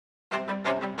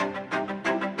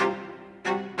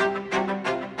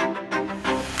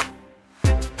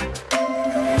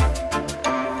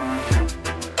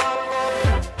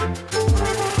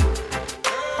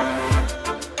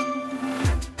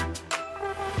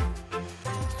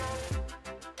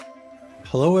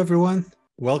Hello, everyone.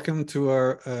 Welcome to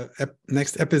our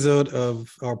next episode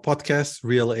of our podcast,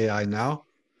 Real AI Now.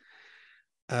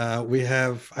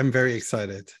 I'm very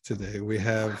excited today. We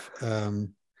have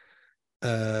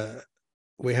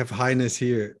Highness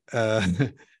here, a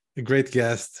great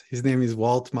guest. His name is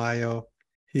Walt Mayo.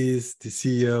 He's the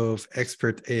CEO of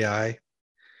Expert AI.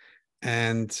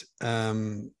 And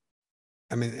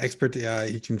Expert AI,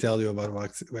 he can tell you about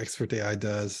what Expert AI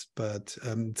does, but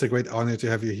it's a great honor to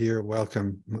have you here.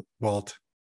 Welcome, Walt.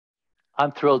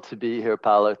 I'm thrilled to be here,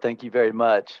 Paulo. Thank you very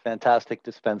much. Fantastic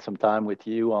to spend some time with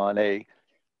you on a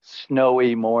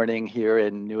snowy morning here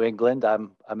in New England.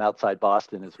 I'm outside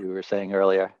Boston, as we were saying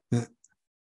earlier. Yeah.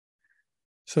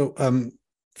 So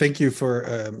thank you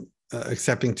for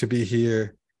accepting to be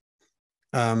here.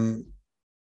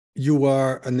 You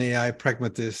are an AI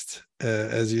pragmatist,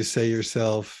 as you say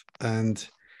yourself, and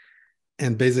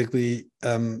basically,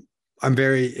 I'm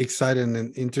very excited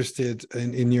and interested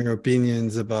in your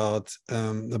opinions about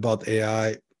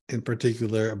AI, in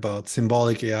particular about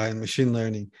symbolic AI and machine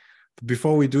learning. But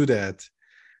before we do that,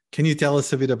 can you tell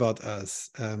us a bit about us,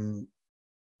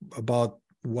 about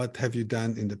what have you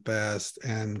done in the past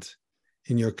and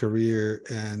in your career,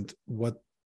 and what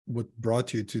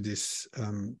brought you to this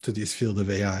field of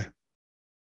AI?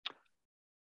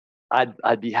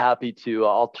 I'd be happy to.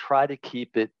 I'll try to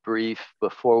keep it brief.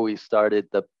 Before we started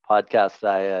the podcast,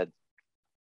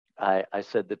 I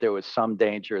said that there was some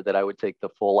danger that I would take the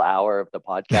full hour of the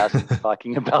podcast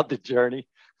talking about the journey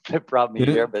that brought me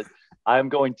here, but I'm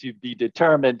going to be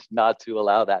determined not to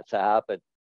allow that to happen.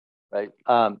 Right.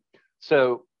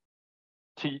 So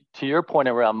to your point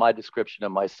around my description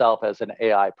of myself as an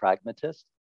AI pragmatist,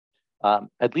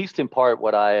 at least in part,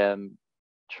 what I am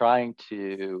trying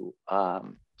to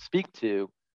speak to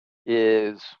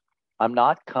is I'm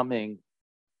not coming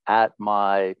at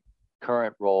my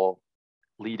current role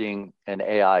leading an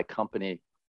AI company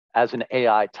as an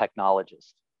AI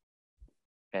technologist.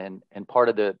 And part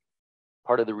of the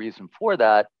reason for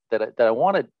that I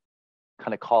want to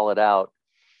kind of call it out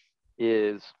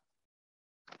is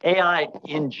AI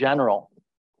in general,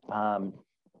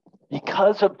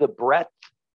 because of the breadth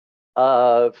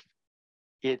of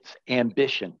its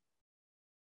ambition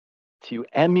to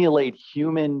emulate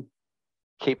human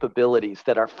capabilities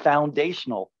that are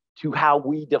foundational to how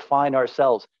we define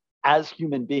ourselves as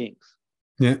human beings.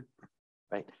 Yeah.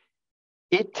 Right.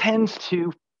 It tends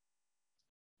to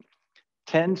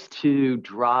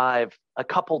drive a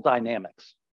couple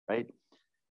dynamics, right?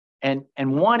 And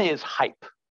one is hype.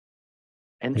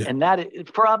 And that is,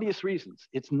 for obvious reasons,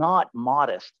 it's not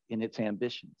modest in its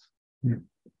ambitions. Yeah.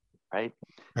 Right.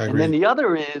 And then the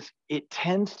other is it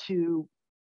tends to,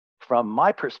 from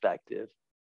my perspective,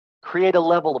 create a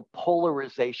level of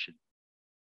polarization,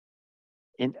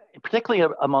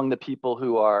 particularly among the people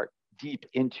who are deep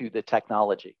into the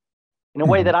technology, in a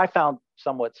way that I found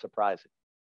somewhat surprising.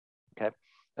 Okay,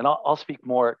 and I'll speak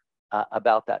more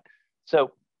about that.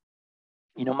 So,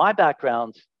 my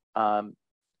background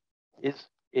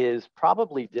is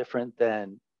probably different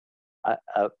than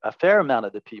a fair amount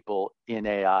of the people in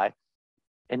AI.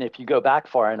 And if you go back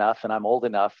far enough, and I'm old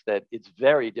enough that it's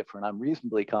very different, I'm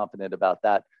reasonably confident about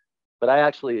that. But I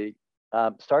actually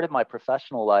started my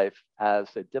professional life as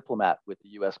a diplomat with the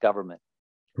U.S. government.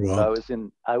 Wow.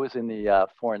 So I was in the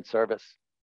Foreign Service,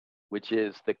 which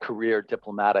is the career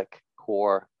diplomatic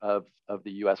corps of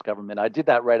the U.S. government. I did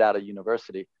that right out of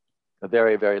university a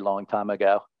very, very long time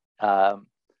ago.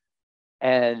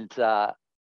 And I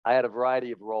had a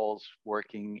variety of roles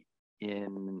working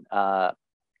in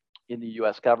the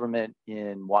U.S. government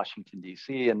in Washington,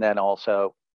 D.C., and then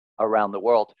also around the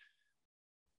world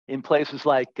in places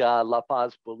like La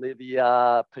Paz,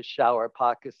 Bolivia, Peshawar,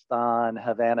 Pakistan,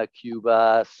 Havana,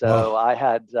 Cuba. So I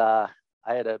had a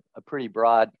pretty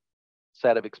broad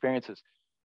set of experiences.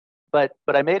 But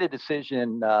I made a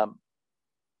decision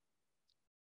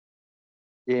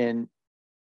in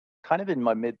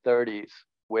my mid-30s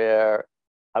where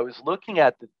I was looking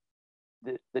at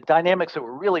the dynamics that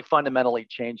were really fundamentally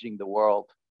changing the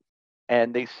world.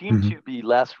 And they seem to be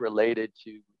less related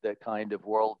to the kind of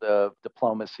world of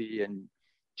diplomacy and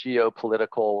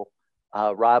geopolitical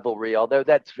rivalry, although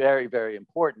that's very, very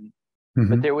important.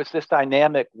 But there was this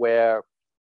dynamic where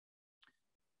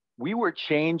we were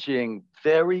changing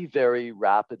very, very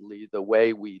rapidly the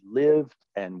way we lived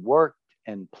and worked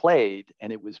and played,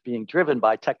 and it was being driven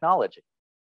by technology.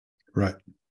 Right.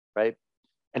 Right.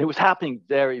 And it was happening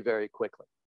very, very quickly.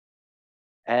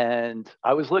 And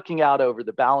I was looking out over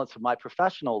the balance of my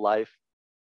professional life,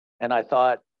 and I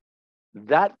thought,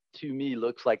 that to me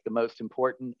looks like the most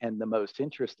important and the most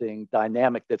interesting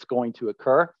dynamic that's going to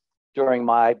occur during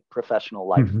my professional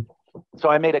life. So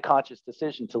I made a conscious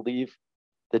decision to leave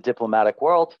the diplomatic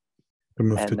world, To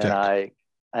move to and then tech.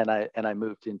 I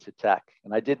moved into tech,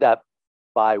 and I did that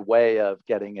by way of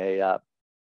getting a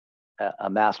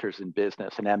master's in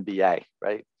business, an MBA,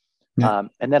 right? Yeah.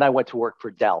 And then I went to work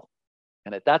for Dell,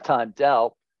 and at that time,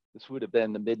 Dell, this would have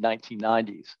been the mid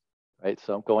 1990s, right?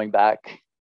 So I'm going back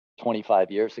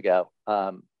 25 years ago.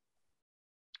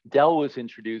 Dell was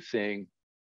introducing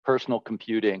personal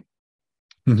computing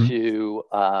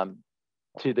Mm-hmm.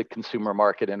 to the consumer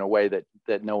market in a way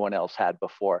that no one else had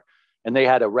before. And they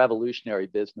had a revolutionary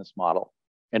business model,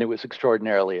 and it was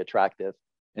extraordinarily attractive.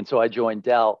 And so I joined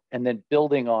Dell, and then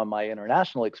building on my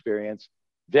international experience,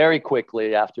 very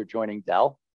quickly after joining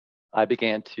Dell, I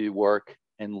began to work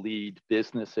and lead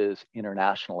businesses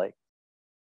internationally.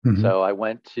 Mm-hmm. So I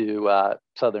went to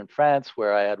southern France,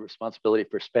 where I had responsibility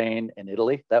for Spain and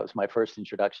Italy. That was my first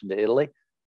introduction to Italy.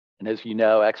 And as you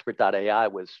know, Expert.ai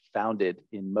was founded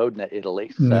in Modena,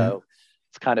 Italy. So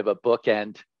it's kind of a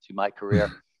bookend to my career.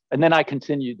 And then I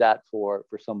continued that for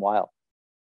some while.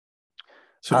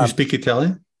 So you speak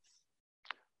Italian?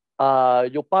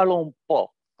 Yo parlo un po'.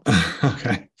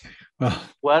 Okay. Well,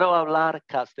 Puedo hablar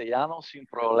castellano sin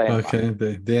problema. okay.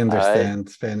 They understand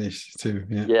Spanish too.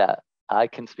 Yeah. Yeah, I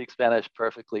can speak Spanish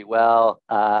perfectly well.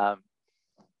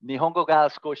 Nihongo ga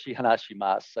skoshi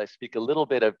hanashimasu. I speak a little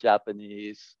bit of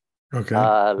Japanese. Okay.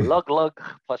 Lug lug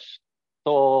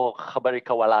Pashto khabari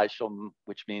kawalaishum,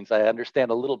 which means I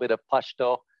understand a little bit of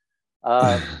Pashto.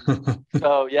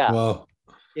 So yeah. Wow.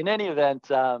 In any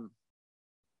event, out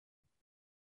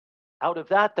of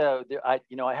that though, I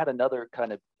had another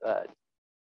kind of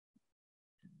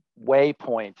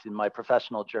waypoint in my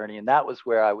professional journey, and that was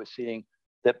where I was seeing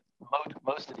that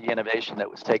most of the innovation that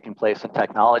was taking place in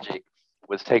technology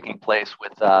was taking place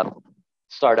with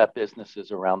startup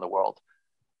businesses around the world.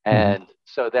 And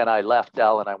so then I left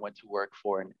Dell and I went to work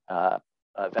for a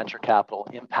venture capital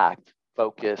impact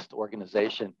focused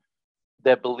organization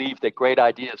that believed that great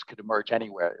ideas could emerge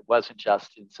anywhere. It wasn't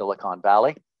just in Silicon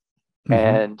Valley.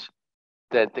 And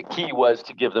that the key was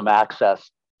to give them access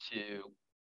to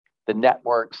the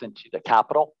networks and to the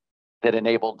capital that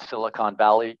enabled Silicon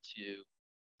Valley to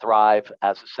thrive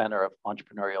as a center of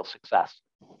entrepreneurial success.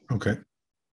 Okay.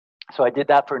 So I did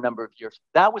that for a number of years.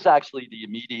 That was actually the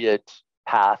immediate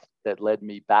path that led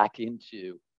me back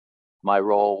into my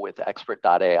role with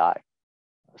Expert.ai.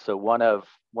 So one of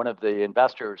the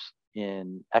investors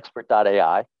in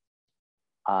Expert.ai,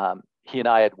 he and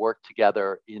I had worked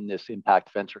together in this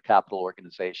impact venture capital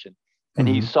organization, and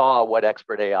he saw what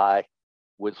Expert.ai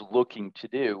was looking to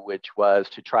do, which was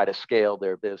to try to scale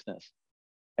their business.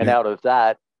 And out of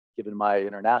that, given my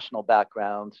international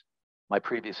background, my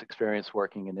previous experience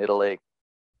working in Italy,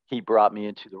 he brought me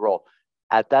into the role.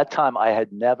 At that time, I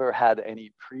had never had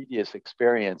any previous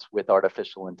experience with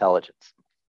artificial intelligence,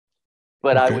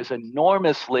 but I was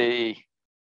enormously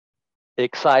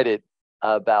excited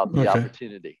about the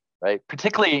opportunity, right?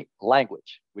 Particularly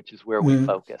language, which is where we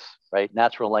focus, right?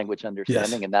 Natural language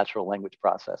understanding and natural language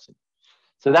processing.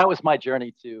 So that was my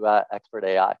journey to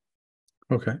Expert.ai.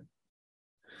 Okay.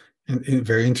 And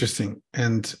very interesting.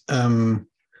 And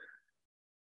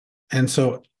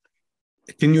so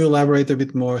can you elaborate a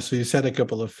bit more? So you said a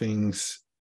couple of things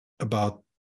about,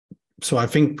 so I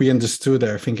think we understood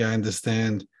there. I think I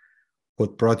understand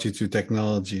what brought you to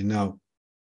technology. Now,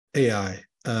 AI.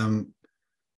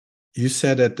 You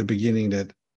said at the beginning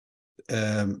that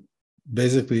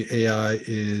basically AI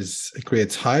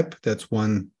creates hype. That's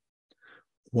one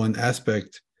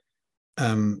aspect.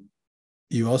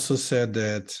 You also said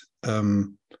that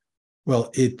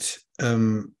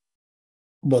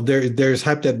there's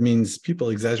hype that means people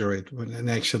exaggerate and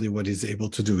actually what it's able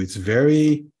to do. It's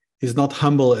not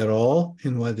humble at all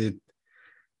in what it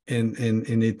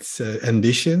in its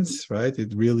ambitions, right?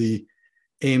 It really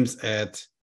aims at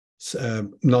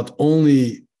not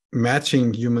only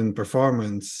matching human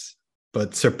performance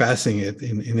but surpassing it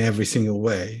in every single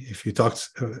way. If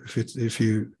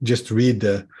you just read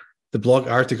the blog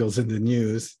articles in the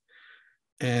news.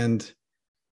 And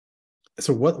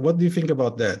so what do you think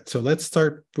about that? So let's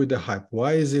start with the hype.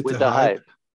 Why is it a hype?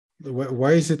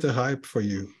 Why is it a hype for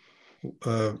you?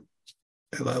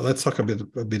 Let's talk a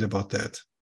bit about that.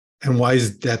 And why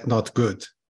is that not good?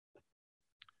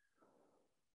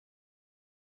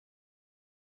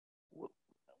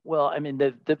 Well, I mean,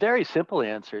 the very simple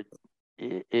answer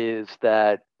is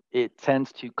that it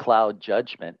tends to cloud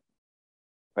judgment,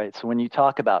 right? So when you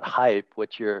talk about hype,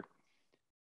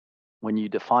 when you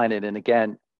define it, and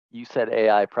again, you said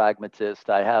AI pragmatist.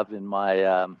 I have in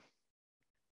my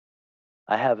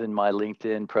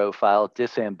LinkedIn profile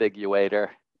disambiguator.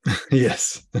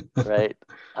 Yes. right?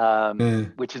 Yeah,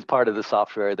 Which is part of the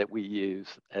software that we use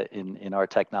in our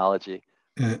technology.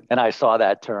 yeah. And I saw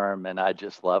that term and I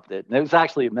just loved it. And it was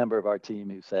actually a member of our team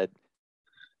who said,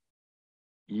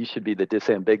 "You should be the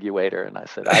disambiguator." And I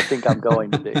said, "I think I'm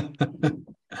going to be."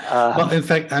 Well, Um, in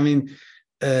fact, I mean,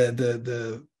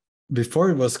 the before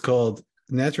it was called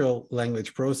natural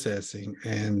language processing,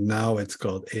 and now it's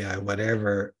called AI.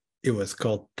 Whatever it was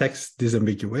called, text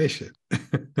disambiguation.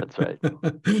 that's right.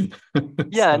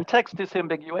 Yeah, So, and text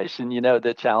disambiguation,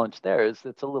 the challenge there is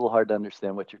it's a little hard to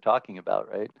understand what you're talking about,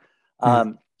 right? yeah,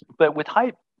 But with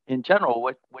hype in general,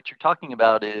 what you're talking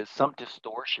about is some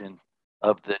distortion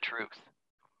of the truth.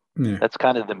 yeah. That's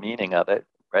kind of the meaning of it,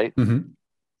 right? Mm-hmm.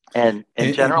 And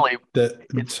And generally, the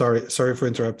it's sorry for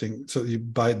interrupting. So you,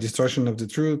 by distortion of the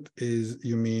truth is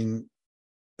you mean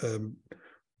um,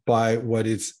 by what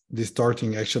it's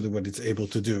distorting actually what it's able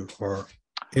to do or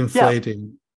yeah,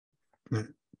 inflating.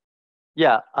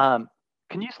 yeah.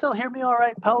 Can you still hear me all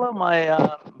right, Paulo? My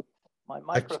Act-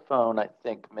 microphone, I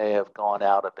think, may have gone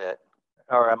out a bit.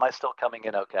 Or am I still coming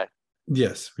in okay?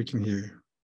 yes, we can hear you.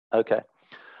 Okay.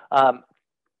 Um,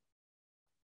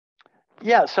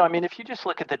 yeah, so I mean, if you just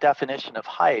look at the definition of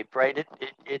hype, right,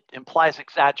 it implies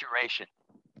exaggeration.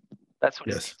 That's what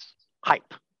it Yes. means.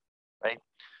 Hype, right?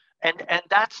 And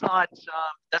that's not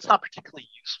particularly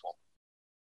useful.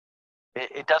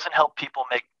 It doesn't help people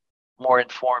make more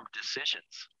informed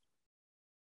decisions.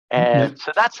 Yeah. And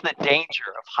so that's the danger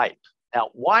of hype. Now,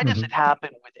 why does it Mm-hmm. happen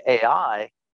with AI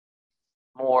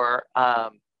more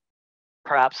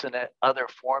perhaps in other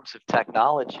forms of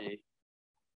technology?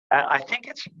 I think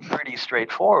it's pretty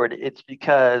straightforward. It's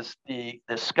because the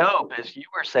scope, as you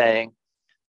were saying,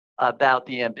 about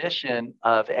the ambition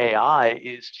of AI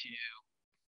is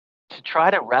to try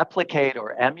to replicate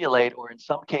or emulate, or in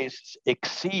some cases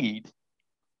exceed,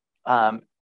 um,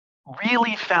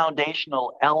 really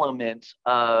foundational elements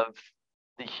of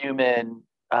the human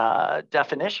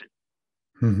definition,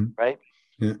 Mm-hmm. right?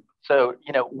 Yeah. So,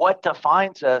 what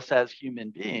defines us as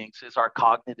human beings is our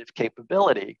cognitive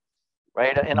capability,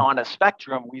 right? And on a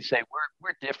spectrum, we say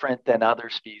we're different than other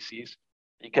species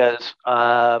because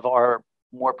of our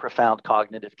more profound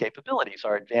cognitive capabilities,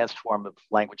 our advanced form of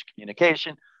language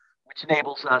communication, which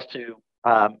enables us to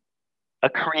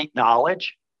accrete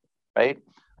knowledge, right?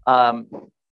 Um,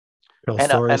 Tell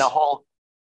and a stories. whole,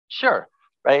 sure,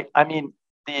 right? I mean,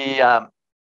 the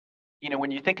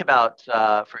when you think about,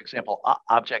 for example,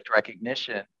 object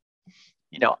recognition,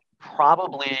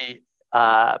 probably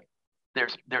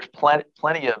there's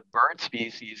plenty of bird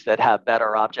species that have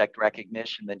better object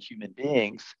recognition than human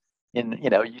beings.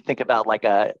 You think about like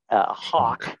a Hawk.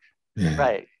 hawk, Yeah.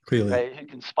 right? Clearly. Right, who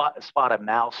can spot a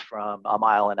mouse from a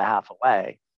mile and a half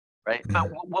away, right? But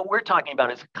Yeah. what we're talking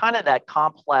about is kind of that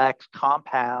complex,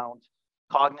 compound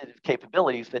cognitive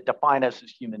capabilities that define us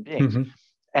as human beings. Mm-hmm.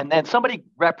 And then somebody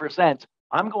represents,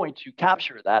 I'm going to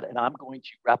capture that and I'm going to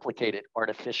replicate it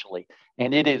artificially.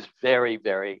 And it is very,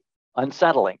 very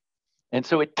unsettling. And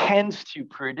so it tends to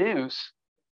produce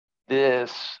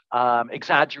this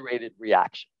exaggerated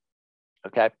reaction.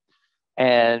 Okay.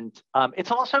 And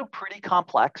it's also pretty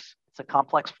complex. It's a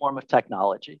complex form of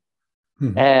technology.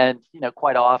 Mm-hmm. And,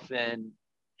 quite often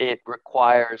it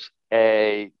requires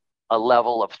a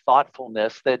level of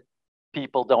thoughtfulness that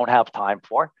people don't have time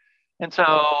for. And so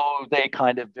they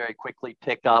kind of very quickly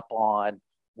pick up on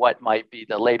what might be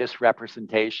the latest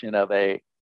representation of a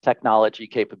technology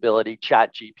capability,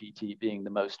 Chat GPT being the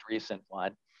most recent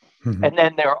one. Mm-hmm. And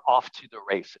then they're off to the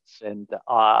races and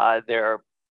they're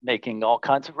making all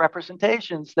kinds of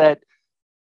representations that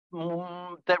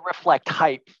reflect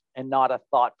hype and not a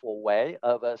thoughtful way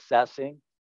of assessing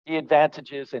the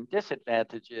advantages and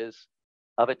disadvantages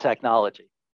of a technology,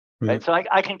 Yeah. right? So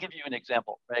I can give you an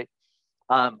example, right?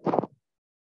 Um,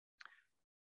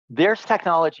 there's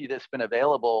technology that's been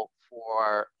available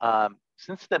for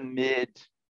since the mid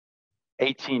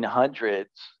 1800s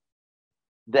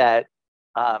that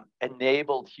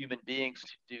enabled human beings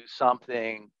to do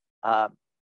something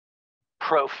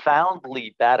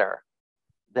profoundly better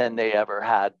than they ever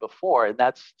had before. And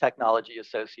that's technology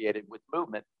associated with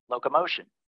movement, locomotion,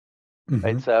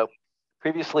 right? Mm-hmm. So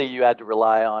previously you had to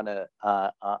rely on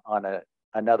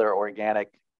another organic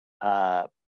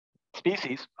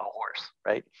species, a horse,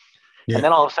 right? And Yeah.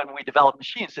 then all of a sudden we developed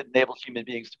machines that enabled human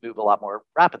beings to move a lot more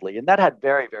rapidly. And that had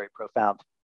very, very profound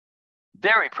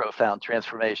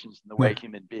transformations in the way Yeah.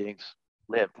 human beings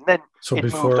lived. And then So it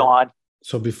moved before on.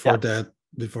 so before Yeah, that,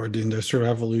 before the Industrial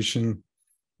Revolution,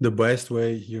 the best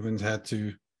way humans had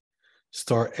to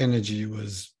store energy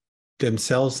was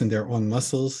themselves and their own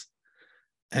muscles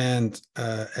and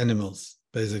animals,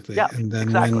 basically. yeah, And then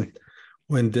exactly.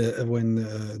 when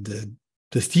the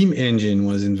steam engine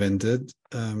was invented,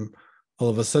 all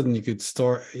of a sudden you could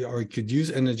store or you could use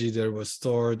energy that was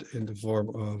stored in the form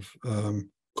of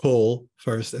coal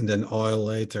first and then oil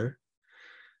later.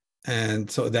 And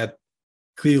so that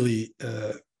clearly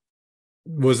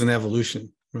was an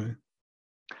evolution, right?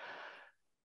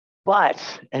 But,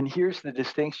 and here's the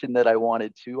distinction that I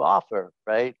wanted to offer,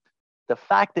 right? The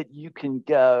fact that you can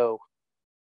go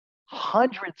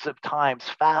hundreds of times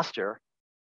faster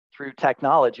through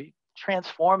technology,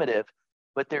 transformative,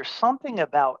 but there's something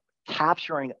about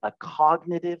capturing a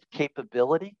cognitive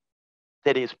capability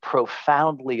that is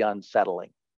profoundly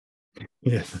unsettling.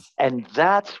 Yes. And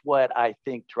that's what I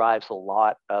think drives a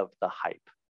lot of the hype,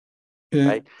 Yeah,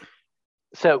 right?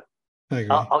 So I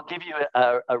agree. I'll give you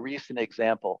a recent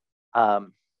example.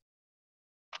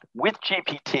 With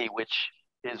GPT, which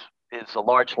is a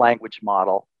large language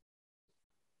model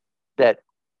that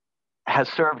has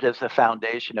served as the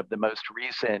foundation of the most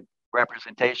recent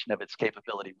representation of its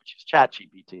capability, which is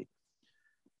ChatGPT.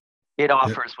 It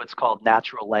offers what's called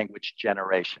natural language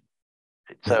generation.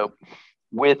 So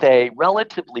with a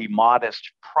relatively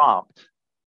modest prompt,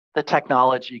 the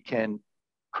technology can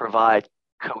provide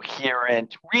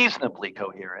coherent, reasonably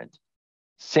coherent,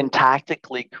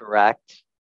 syntactically correct,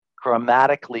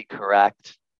 grammatically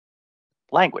correct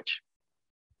language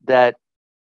that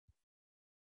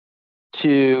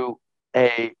to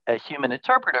a human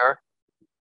interpreter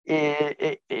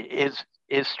is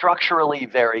structurally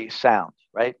very sound,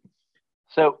 right?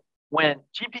 So when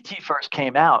GPT first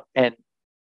came out and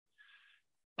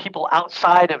people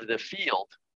outside of the field,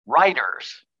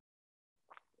 writers,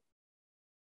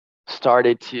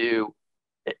 started to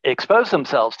expose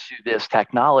themselves to this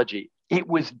technology, it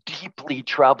was deeply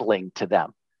troubling to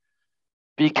them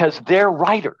because they're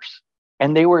writers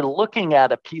and they were looking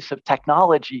at a piece of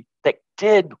technology that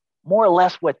did more or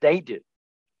less what they do,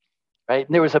 right?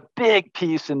 And there was a big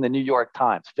piece in the New York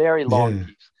Times, very long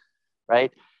piece,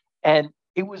 right? And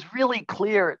it was really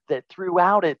clear that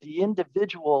throughout it, the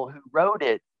individual who wrote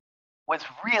it was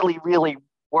really, really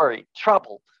worried,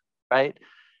 troubled, right?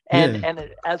 And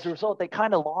as a result, they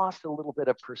kind of lost a little bit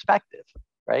of perspective,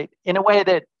 right? In a way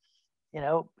that, you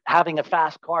know, having a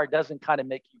fast car doesn't kind of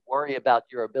make you worry about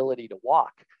your ability to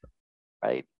walk,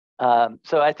 right?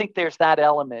 So I think there's that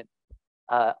element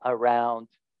around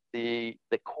the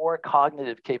core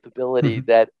cognitive capability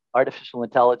that artificial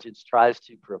intelligence tries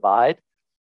to provide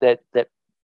that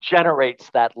generates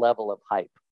that level of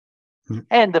hype.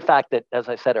 And the fact that, as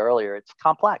I said earlier, it's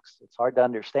complex, it's hard to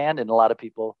understand, and a lot of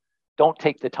people don't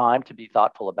take the time to be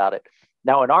thoughtful about it.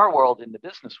 Now, in our world, in the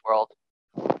business world,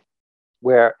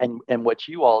 where and what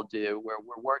you all do, where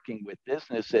we're working with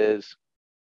businesses,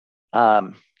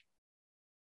 our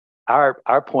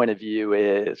point of view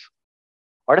is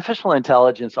artificial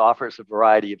intelligence offers a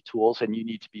variety of tools, and you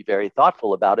need to be very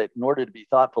thoughtful about it. In order to be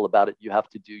thoughtful about it, you have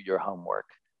to do your homework,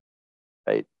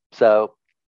 right? So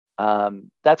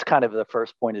that's kind of the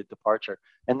first point of departure.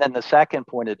 And then the second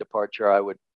point of departure I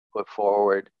would put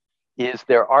forward is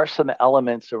there are some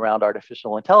elements around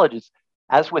artificial intelligence,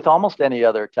 as with almost any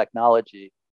other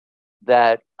technology,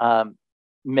 that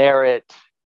merit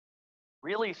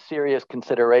really serious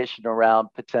consideration around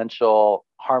potential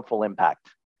harmful impact,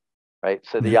 right?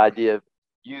 So the idea of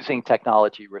using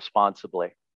technology responsibly,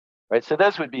 right? So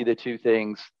those would be the two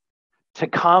things to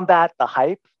combat the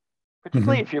hype,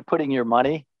 particularly if you're putting your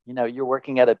money, you know, you're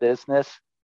working at a business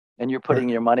and you're putting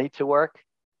your money to work.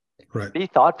 Be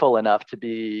thoughtful enough to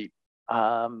be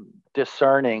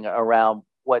discerning around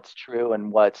what's true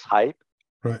and what's hype,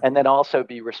 and then also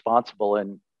be responsible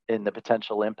in the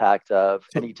potential impact of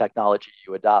any technology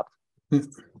you adopt.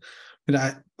 But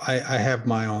I have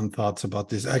my own thoughts about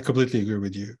this. I completely agree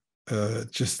with you.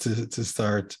 Just to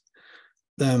start,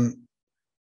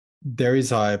 there is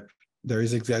hype, there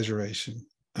is exaggeration.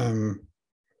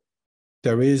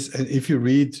 There is, and if you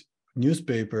read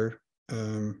newspaper,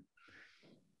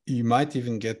 you might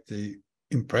even get the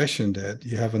impression that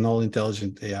you have an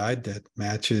all-intelligent AI that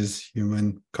matches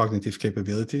human cognitive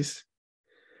capabilities,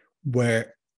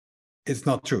 where it's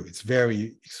not true. It's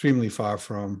very extremely far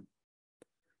from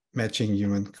matching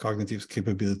human cognitive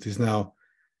capabilities. Now,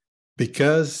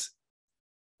 because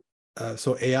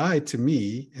so AI to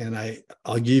me, and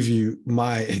I'll give you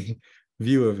my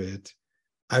view of it.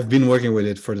 I've been working with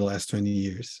it for the last 20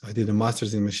 years. I did a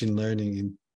master's in machine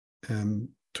learning in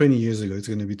 20 years ago. It's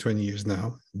going to be 20 years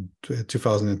now,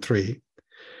 2003.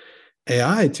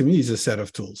 AI to me is a set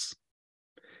of tools,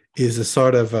 is a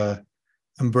sort of a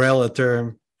umbrella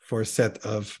term for a set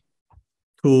of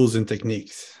tools and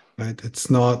techniques, right? It's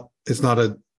not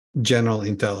a general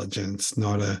intelligence,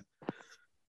 not a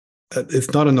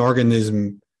it's not an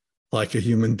organism like a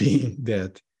human being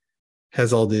that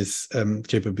has all these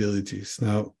capabilities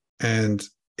now. And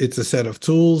it's a set of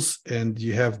tools, and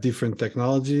you have different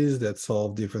technologies that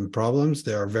solve different problems.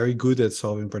 They are very good at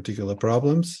solving particular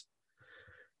problems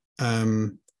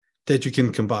that you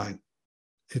can combine.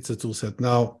 It's a tool set.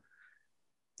 Now,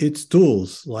 it's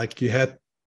tools like you had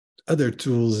other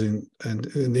tools in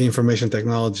the information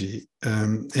technology,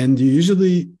 and you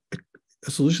usually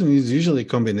a solution is usually a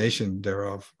combination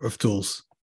thereof of tools.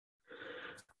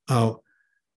 So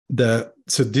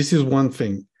this is one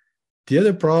thing. The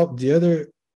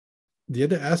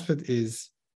other aspect is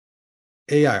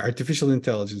AI, artificial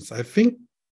intelligence. I think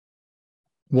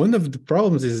one of the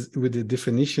problems is with the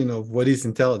definition of what is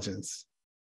intelligence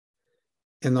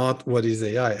and not what is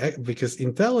AI, because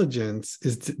intelligence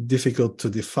is difficult to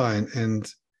define.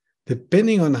 And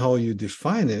depending on how you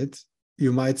define it,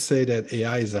 you might say that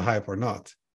AI is a hype or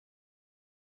not.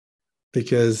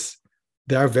 Because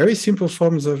there are very simple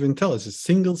forms of intelligence.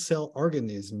 Single cell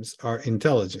organisms are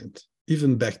intelligent.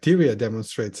 Even bacteria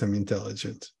demonstrate some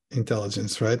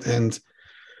intelligence, right?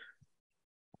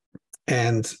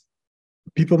 And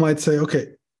people might say, okay,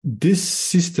 this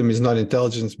system is not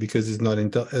intelligent because it's not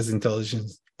as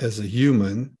intelligent as a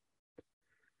human,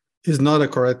 is not a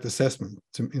correct assessment,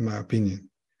 in my opinion.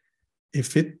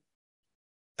 If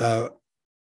a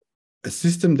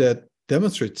system that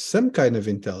demonstrates some kind of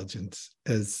intelligence,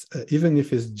 as even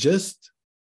if it's just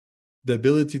the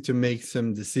ability to make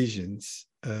some decisions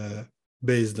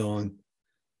based on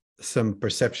some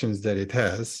perceptions that it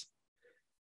has,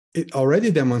 it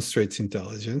already demonstrates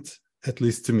intelligence, at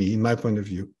least to me, in my point of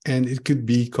view, and it could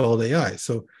be called AI.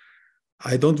 So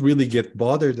I don't really get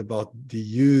bothered about the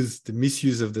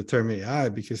misuse of the term AI,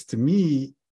 because to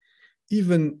me,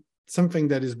 even something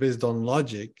that is based on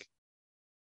logic,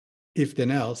 if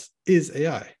then else, is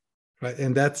AI, right?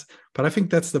 But I think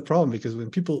that's the problem, because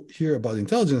when people hear about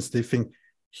intelligence, they think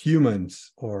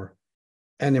humans or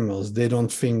animals. They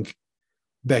don't think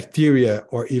bacteria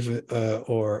or even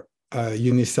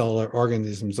unicellular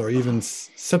organisms, or even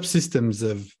subsystems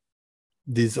of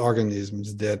these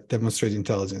organisms that demonstrate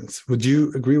intelligence. Would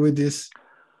you agree with this?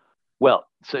 Well,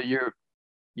 so you're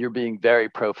being very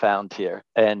profound here,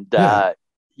 and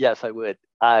yes, I would.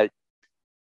 I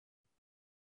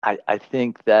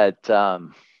think that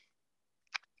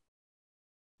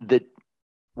that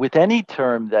with any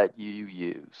term that you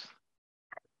use,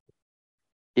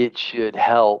 it should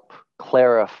help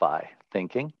clarify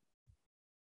thinking,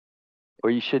 or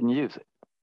you shouldn't use it.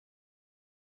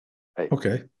 Right?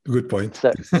 Okay, good point.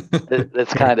 So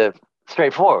that's kind of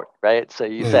straightforward, right? So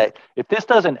you say, if this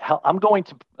doesn't help, I'm going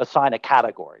to assign a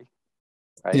category,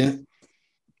 right? Yeah.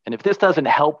 And if this doesn't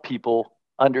help people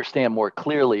understand more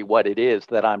clearly what it is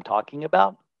that I'm talking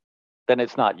about, then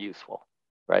it's not useful,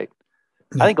 right?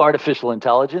 I think artificial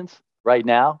intelligence right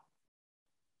now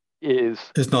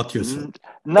it's not useful.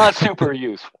 Not super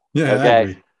useful. Yeah, okay? I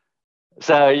agree.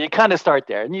 So you kind of start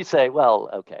there, and you say, well,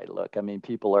 okay, look, I mean,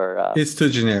 people are... it's too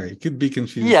generic. Could be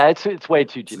confused. Yeah, it's way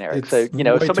too generic. It's way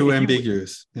too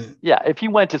ambiguous. If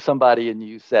you went to somebody and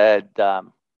you said,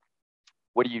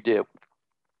 what do you do?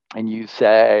 And you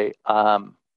say,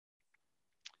 I'm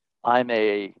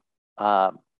a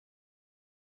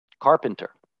carpenter.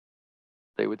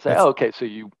 They would say, okay, so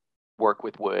you work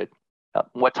with wood.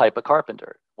 What type of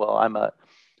carpenter? Well, I'm a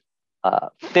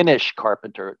finish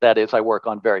carpenter. That is, I work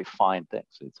on very fine things.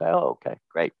 You'd say, oh, okay,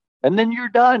 great. And then you're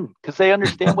done, because they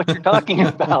understand what you're talking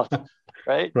about,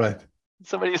 right? Right.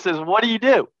 Somebody says, what do you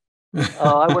do?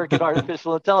 Oh, I work in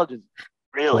artificial intelligence.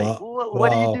 Really?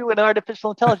 What do you do in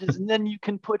artificial intelligence? And then you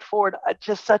can put forward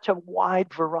just such a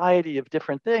wide variety of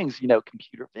different things,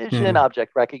 computer vision,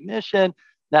 object recognition,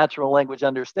 natural language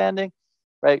understanding,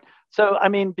 right? So, I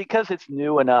mean, because it's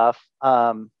new enough,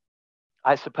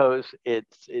 I suppose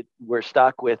we're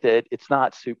stuck with it. It's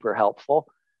not super helpful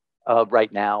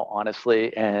right now,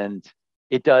 honestly, and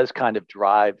it does kind of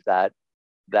drive that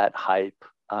hype.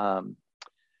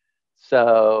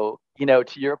 So,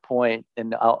 to your point,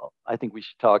 and I think we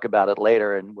should talk about it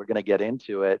later, and we're going to get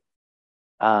into it.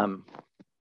 But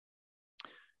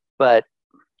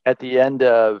at the end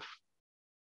of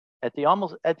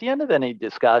any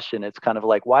discussion, it's kind of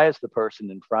like, why is the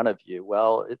person in front of you?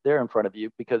 Well, they're in front of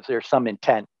you because there's some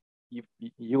intent.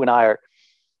 You and I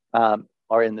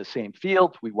are in the same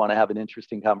field. We want to have an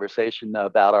interesting conversation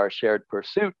about our shared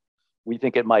pursuit. We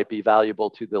think it might be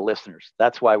valuable to the listeners.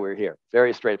 That's why we're here.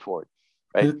 Very straightforward,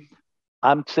 right?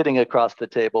 I'm sitting across the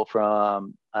table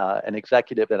from an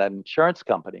executive at an insurance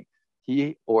company.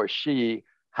 He or she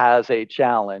has a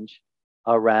challenge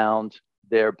around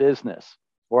their business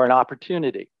or an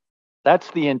opportunity. That's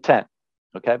the intent.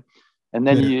 Okay. And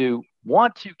then you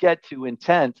want to get to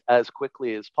intent as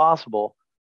quickly as possible.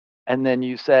 And then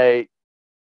you say,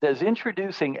 does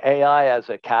introducing AI as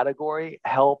a category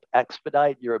help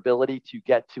expedite your ability to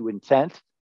get to intent?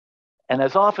 And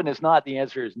as often as not, the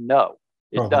answer is no,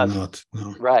 it Probably doesn't. not.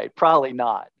 No. Right. Probably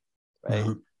not. Right.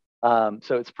 No.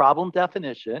 So it's problem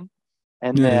definition,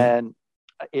 and Yeah. then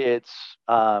it's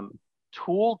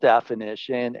tool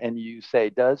definition. And you say,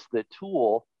 does the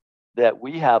tool that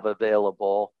we have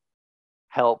available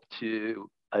help to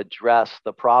address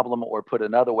the problem, or put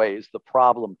another way, is the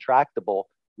problem tractable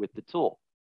with the tool?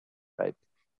 Right.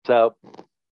 So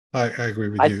I agree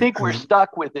with I you. think we're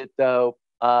stuck with it though,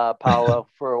 Paulo,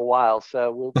 for a while.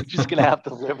 So we're just going to have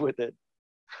to live with it.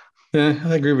 Yeah,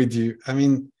 I agree with you. I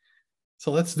mean,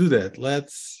 so let's do that.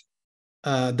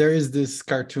 There is this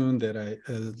cartoon that I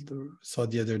saw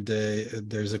the other day.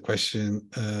 There's a question.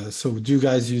 So do you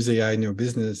guys use AI in your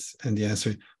business? And the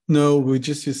answer, no, we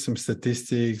just use some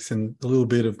statistics and a little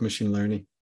bit of machine learning.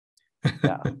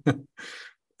 Yeah.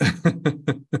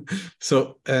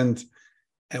 So, and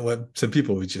what some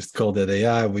people would just call that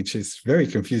AI, which is very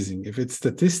confusing. If it's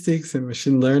statistics and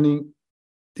machine learning,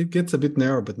 it gets a bit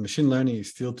narrow, but machine learning is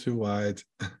still too wide.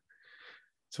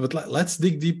 So, but let's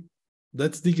dig deep.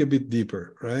 Let's dig a bit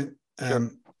deeper, right?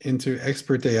 Sure. Into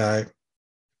expert AI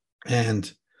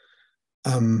and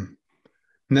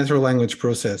natural language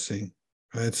processing,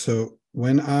 right? So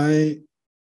when I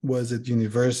was at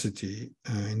university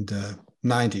in the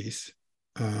 90s,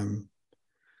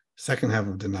 second half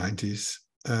of the 90s,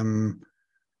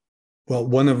 well,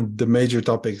 one of the major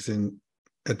topics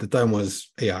at the time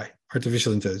was AI,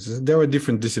 artificial intelligence. There were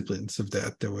different disciplines of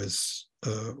that. There was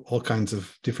all kinds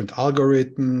of different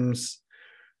algorithms.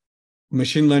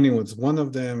 Machine learning was one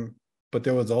of them, but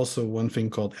there was also one thing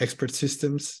called expert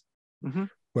systems,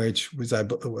 which was, I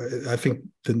think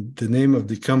the name of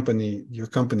the company, your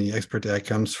company, Expert AI,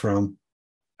 comes from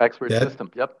expert system.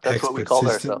 Yep, that's what we called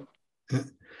ourselves. Yeah,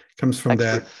 comes from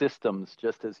expert that. systems,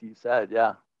 just as you said.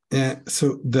 Yeah. Yeah.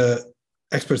 So the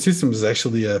expert systems is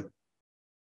actually a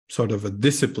sort of a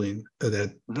discipline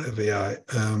of AI.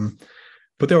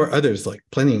 But there were others like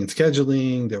planning and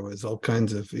scheduling. There was all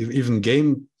kinds of even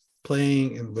game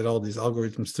playing, and with all these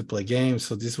algorithms to play games.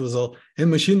 So this was all,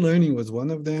 and machine learning was one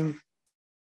of them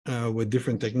with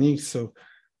different techniques. So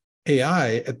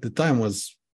AI at the time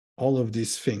was all of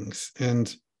these things.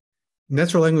 And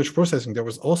natural language processing, there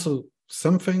was also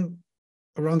something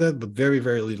around that, but very,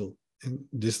 very little. And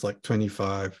this like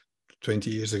 25,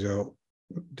 20 years ago,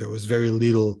 there was very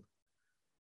little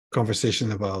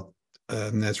conversation about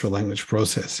natural language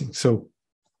processing. So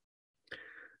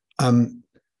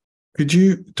could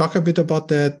you talk a bit about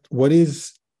that? What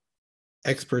is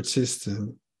expert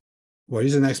system? What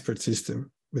is an expert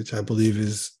system, which I believe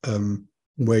is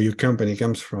where your company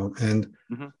comes from, and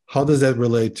how does that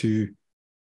relate to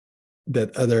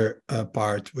that other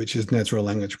part, which is natural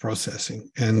language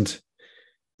processing? And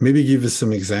maybe give us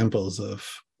some examples of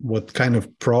what kind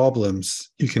of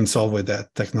problems you can solve with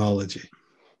that technology.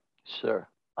 Sure.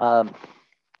 So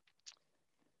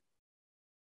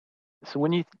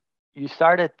when you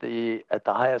start at the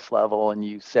highest level and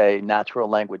you say natural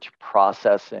language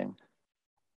processing,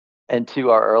 and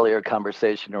to our earlier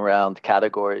conversation around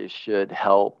categories should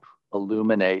help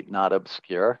illuminate, not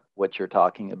obscure, what you're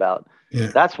talking about. Yeah.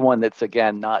 That's one that's,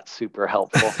 again, not super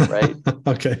helpful, right?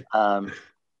 Okay.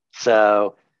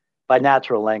 So by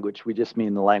natural language, we just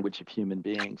mean the language of human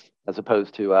beings, as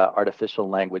opposed to artificial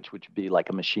language, which would be like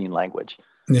a machine language,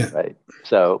 right?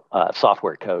 So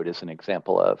software code is an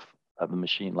example of a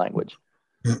machine language.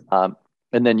 Yeah.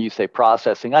 And then you say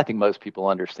processing. I think most people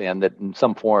understand that in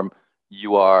some form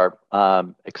you are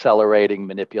accelerating,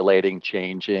 manipulating,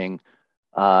 changing,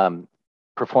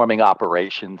 performing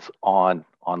operations on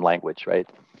language, right?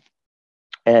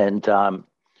 And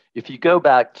if you go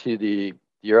back to the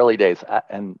early days,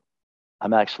 and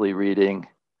I'm actually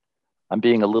I'm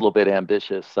being a little bit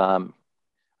ambitious. I'm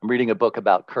reading a book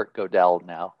about Kurt Gödel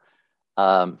now.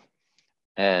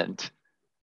 And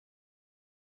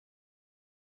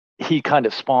he kind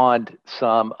of spawned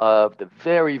some of the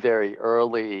very, very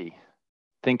early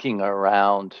thinking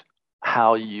around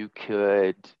how you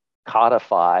could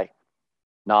codify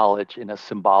knowledge in a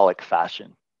symbolic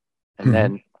fashion. And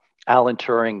then Alan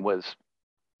Turing was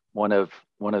one of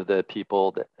the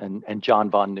people and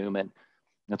John von Neumann.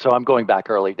 And so I'm going back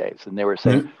early days, and they were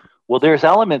saying, well, there's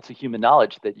elements of human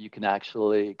knowledge that you can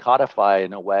actually codify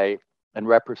in a way and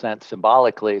represent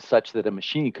symbolically such that a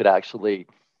machine could actually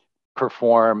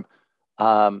perform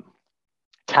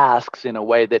tasks in a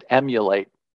way that emulate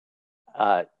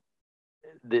the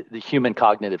human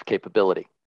cognitive capability.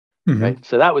 right?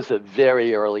 So that was the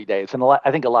very early days, and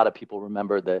I think a lot of people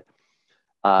remember the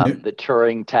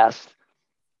Turing test,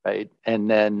 right? And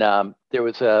then there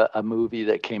was a movie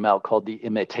that came out called The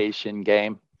Imitation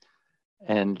Game,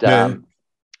 and the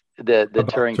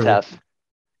Turing test.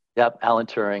 Yep, Alan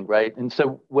Turing, right? And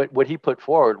so what he put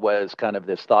forward was kind of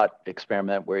this thought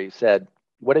experiment where he said,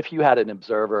 what if you had an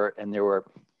observer and there were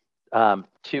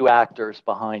two actors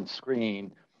behind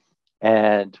screen,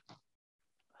 and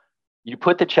you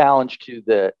put the challenge to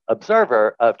the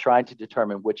observer of trying to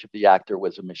determine which of the actor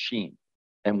was a machine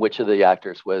and which of the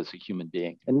actors was a human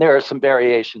being. And there are some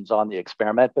variations on the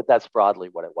experiment, but that's broadly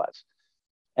what it was.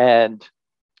 And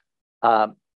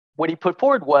what he put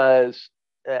forward was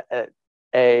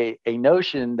a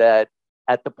notion that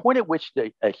at the point at which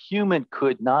a human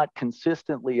could not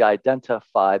consistently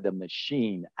identify the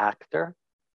machine actor,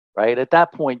 right? At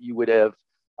that point, you would have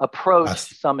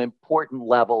approached some important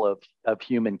level of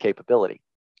human capability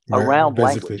around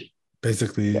language.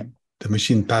 Basically, the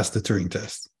machine passed the Turing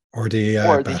test, or the AI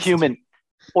or the human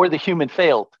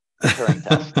failed the Turing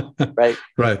test, right?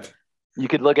 Right. You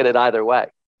could look at it either way,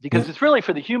 because it's really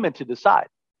for the human to decide,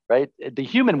 right? The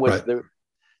human was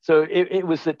so it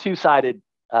was a two-sided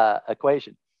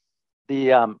equation.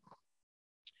 And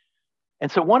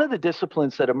so one of the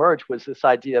disciplines that emerged was this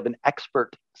idea of an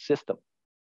expert system.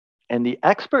 And the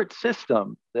expert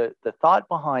system, the thought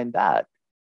behind that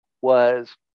was,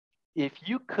 if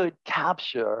you could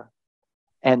capture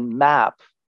and map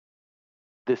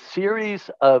the series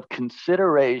of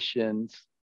considerations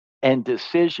and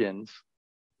decisions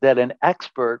that an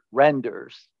expert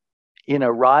renders in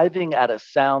arriving at a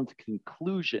sound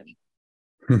conclusion,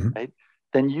 right,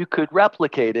 then you could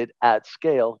replicate it at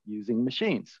scale using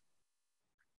machines.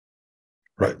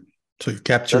 Right. So you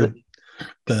capture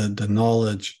the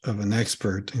knowledge of an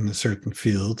expert in a certain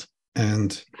field,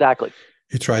 and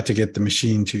you try to get the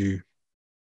machine to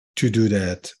do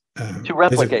that. To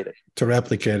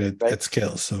replicate it at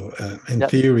scale. So in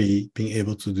theory, being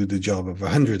able to do the job of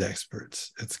 100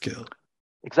 experts at scale.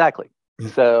 Exactly. Yeah.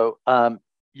 So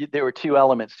there were two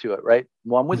elements to it, right?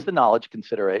 One was the knowledge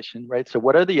consideration, right? So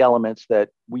what are the elements that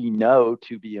we know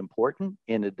to be important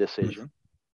in a decision,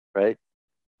 right?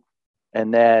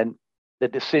 And then the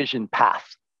decision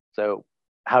path. So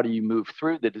how do you move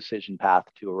through the decision path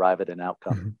to arrive at an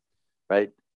outcome,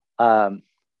 right? I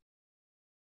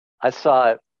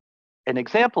saw an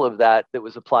example of that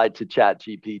was applied to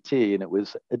ChatGPT, and it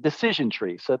was a decision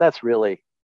tree. So that's really,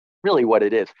 really what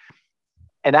it is.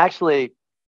 And actually,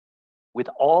 with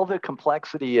all the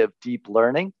complexity of deep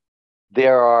learning,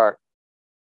 there's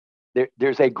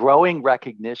a growing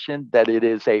recognition that it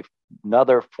is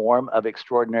another form of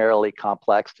extraordinarily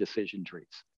complex decision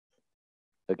trees.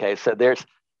 Okay, so there's,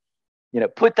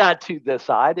 put that to the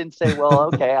side and say, well,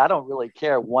 okay, I don't really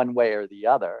care one way or the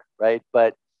other, right?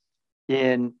 But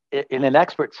in an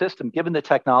expert system, given the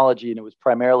technology, and it was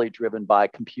primarily driven by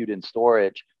compute and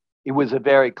storage, it was a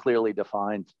very clearly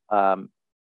defined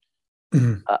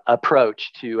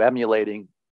approach to emulating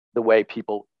the way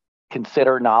people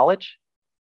consider knowledge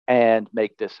and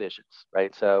make decisions,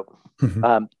 right? So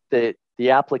the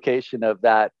application of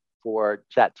that for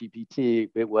ChatGPT,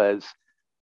 it was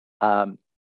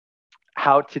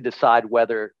how to decide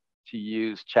whether to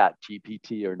use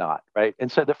ChatGPT or not, right?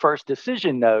 And so the first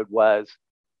decision node was,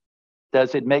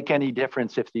 does it make any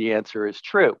difference if the answer is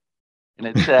true? And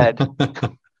it said,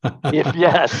 if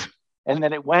yes, and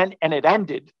then it went and it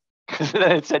ended, because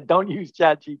then it said, don't use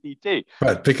ChatGPT.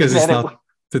 Right, because it's not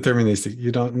deterministic.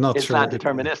 It's not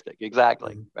deterministic,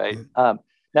 exactly, right?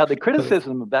 Now, the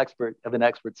criticism of an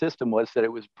expert system was that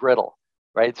it was brittle,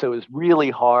 right? So it was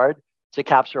really hard to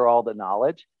capture all the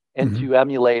knowledge and to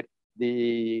emulate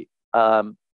the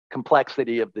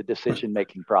complexity of the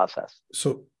decision-making process.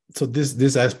 So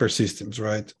this expert systems,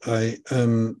 right?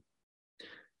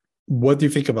 What do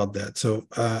you think about that? So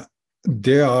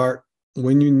there are,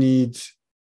 when you need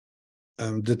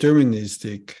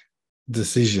deterministic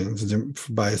decisions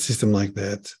by a system like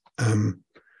that,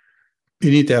 you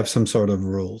need to have some sort of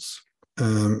rules,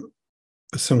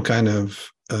 some kind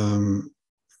of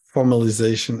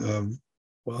formalization of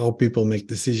how people make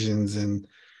decisions. And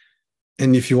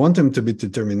if you want them to be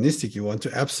deterministic, you want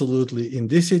to absolutely, in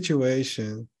this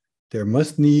situation, there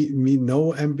must be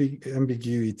no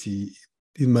ambiguity.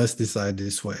 You must decide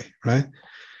this way, right?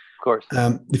 Of course.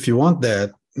 If you want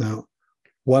that, now,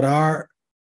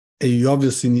 you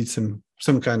obviously need some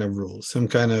kind of rules, some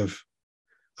kind of,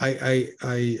 I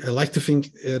like to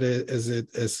think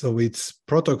so it's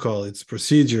protocol, it's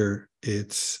procedure,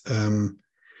 it's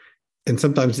and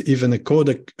sometimes even a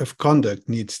code of conduct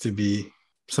needs to be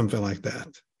something like that,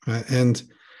 right? And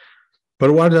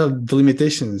But what are the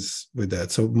limitations with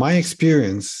that? So my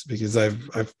experience, because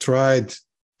I've tried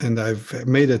and I've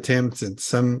made attempts, and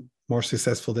some more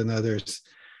successful than others,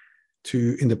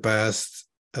 to in the past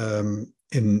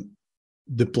in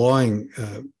deploying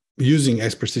using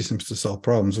expert systems to solve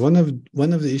problems. One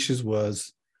of the issues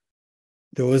was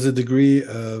there was a degree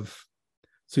of,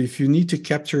 so if you need to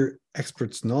capture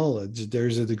experts' knowledge,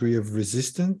 there's a degree of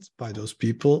resistance by those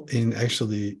people in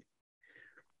actually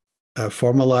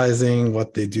formalizing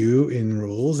what they do in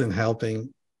rules and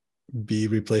helping be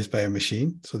replaced by a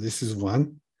machine. So this is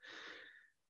one.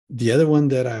 The other one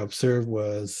that I observed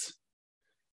was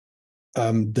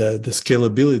the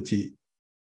scalability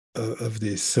of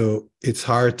this. So it's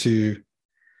hard to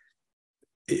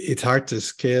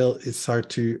scale. It's hard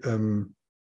to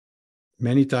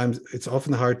many times it's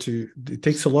often hard to, it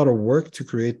takes a lot of work to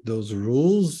create those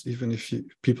rules, even if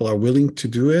people are willing to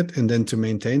do it, and then to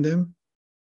maintain them.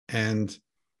 And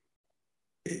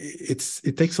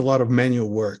it takes a lot of manual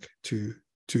work to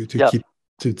keep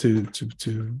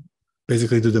to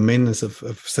basically do the maintenance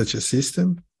of such a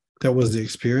system. That was the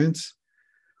experience.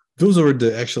 Those were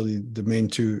the main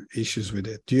two issues with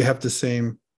it. Do you have the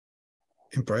same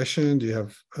impression? Do you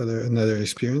have another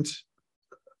experience?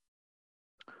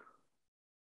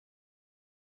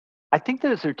 I think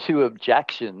those are two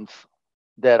objections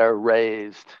that are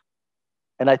raised,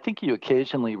 and I think you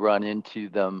occasionally run into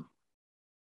them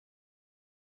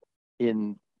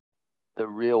in the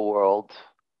real world.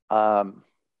 But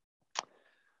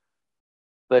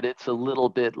it's a little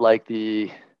bit like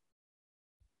the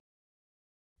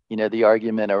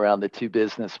argument around the two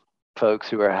business folks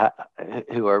who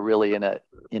are really in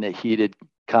a heated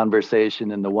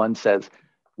conversation, and the one says,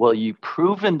 well, you've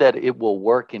proven that it will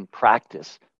work in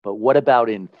practice, but what about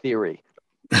in theory?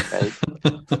 Right.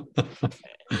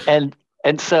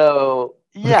 and so,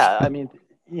 yeah, I mean,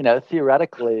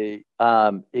 theoretically,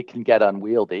 it can get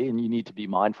unwieldy, and you need to be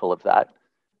mindful of that.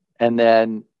 And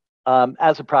then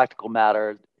as a practical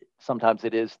matter, sometimes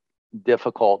it is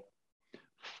difficult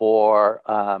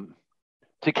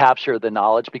to capture the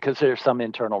knowledge because there's some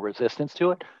internal resistance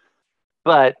to it.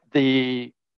 But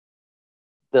the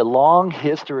long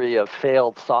history of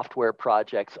failed software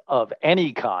projects of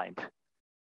any kind,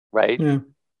 right? Yeah.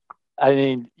 I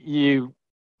mean, you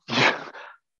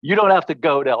don't have to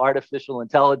go to artificial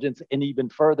intelligence and even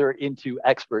further into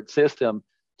expert system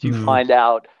to find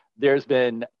out there's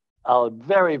been a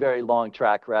very, very long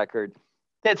track record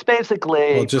that's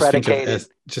basically predicated.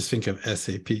 Just think of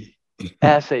SAP.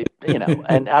 SAP,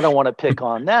 and I don't want to pick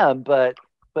on them, but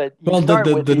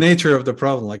the nature of the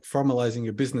problem, like formalizing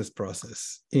a business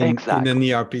process in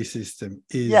an ERP system,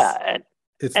 is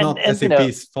it's not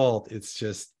SAP's fault. It's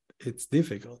just it's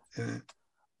difficult. Yeah.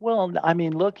 Well, I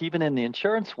mean, look, even in the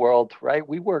insurance world, right?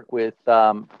 We work with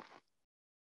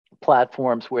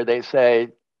platforms where they say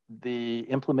the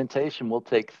implementation will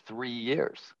take 3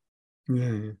 years.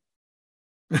 Yeah.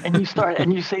 And you start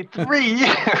and you say 3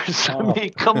 years. I mean,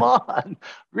 come on,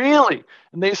 really?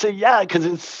 And they say, yeah, because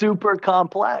it's super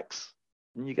complex.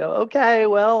 And you go, okay,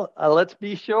 well, let's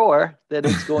be sure that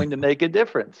it's going to make a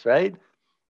difference, right?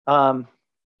 So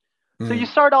you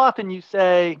start off and you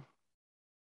say,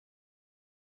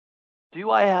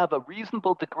 do I have a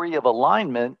reasonable degree of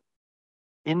alignment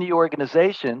in the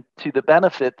organization to the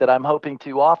benefit that I'm hoping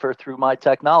to offer through my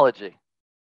technology?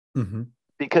 Mm-hmm.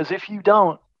 Because if you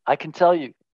don't, I can tell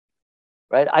you,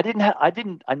 right?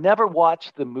 I never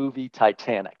watched the movie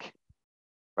Titanic,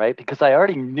 right? Because I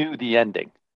already knew the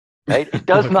ending, right? It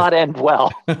does not end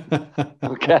well,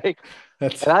 okay?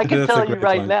 And I can tell you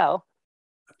right now,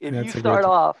 if you start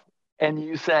off and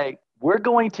you say, we're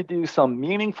going to do some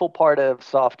meaningful part of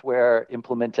software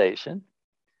implementation,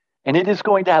 and it is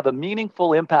going to have a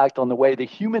meaningful impact on the way the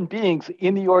human beings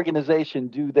in the organization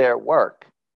do their work.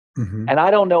 Mm-hmm. And I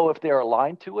don't know if they're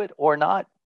aligned to it or not.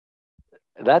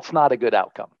 That's not a good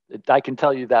outcome. I can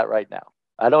tell you that right now.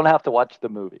 I don't have to watch the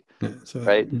movie,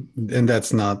 right? And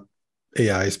that's not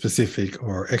AI specific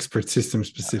or expert system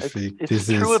specific. It's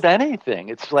true of anything.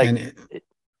 It's like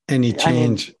any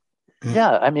change.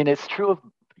 I mean, it's true of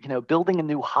building a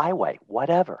new highway,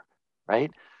 whatever,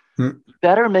 right?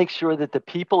 Better make sure that the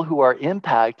people who are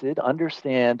impacted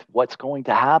understand what's going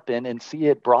to happen and see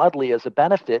it broadly as a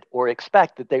benefit, or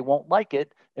expect that they won't like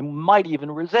it and might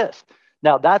even resist.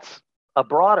 Now, that's a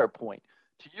broader point.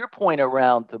 To your point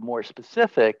around the more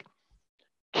specific,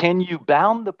 can you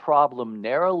bound the problem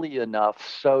narrowly enough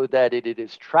so that it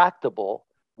is tractable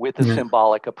with a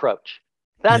symbolic approach?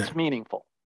 That's meaningful.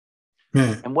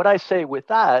 And what I say with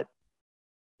that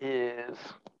is,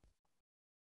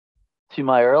 to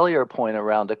my earlier point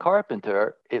around a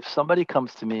carpenter, if somebody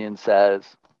comes to me and says,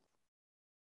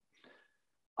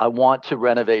 I want to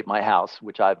renovate my house,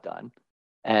 which I've done.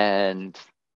 And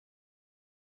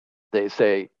they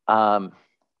say,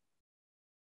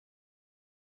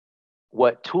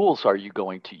 what tools are you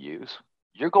going to use?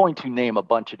 You're going to name a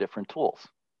bunch of different tools.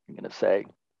 You're going to say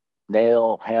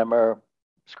nail, hammer,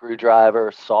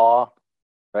 screwdriver, saw,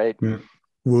 right? Yeah.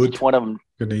 Wood. Each one of them,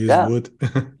 Gonna use wood.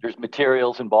 there's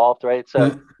materials involved, right?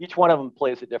 So each one of them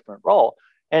plays a different role.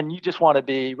 And you just want to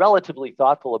be relatively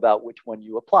thoughtful about which one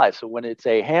you apply. So when it's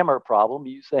a hammer problem,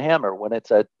 use the hammer. When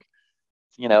it's a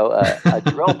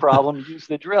drill problem, use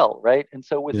the drill, right? And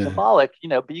so with Symbolic,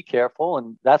 be careful.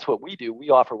 And that's what we do. We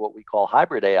offer what we call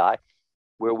hybrid AI,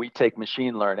 where we take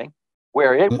machine learning,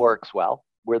 where it works well,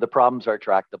 where the problems are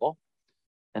tractable,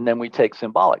 and then we take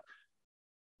Symbolic.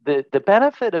 The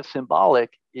benefit of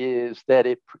Symbolic is that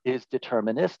it is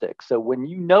deterministic. So when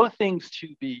you know things to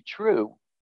be true,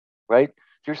 right,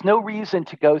 there's no reason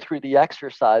to go through the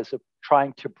exercise of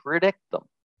trying to predict them,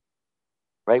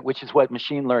 right, which is what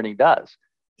machine learning does.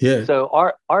 Yeah. So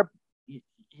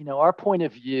our point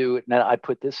of view, and I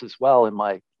put this as well in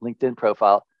my LinkedIn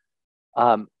profile,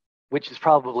 which is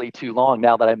probably too long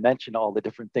now that I mentioned all the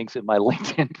different things in my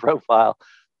LinkedIn profile,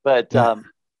 but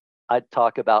I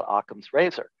talk about Occam's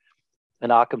razor.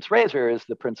 And Occam's razor is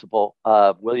the principle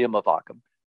of William of Ockham.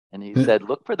 And he said,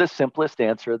 look for the simplest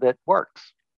answer that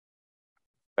works,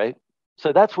 right?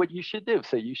 So that's what you should do.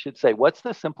 So you should say, what's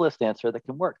the simplest answer that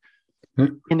can work?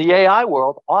 In the AI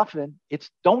world, often it's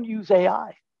don't use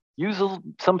AI. Use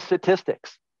some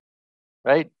statistics,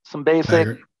 right? Some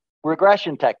basic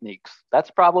regression techniques.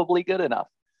 That's probably good enough,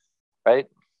 right?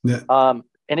 Yeah.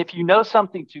 And if you know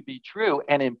something to be true,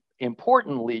 and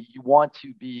importantly, you want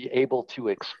to be able to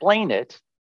explain it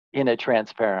in a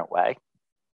transparent way,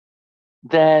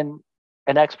 then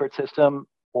an expert system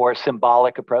or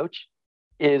symbolic approach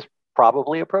is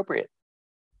probably appropriate.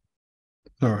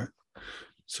 All right.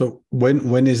 So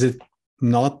when is it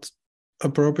not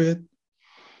appropriate?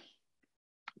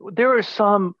 There are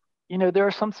some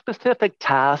specific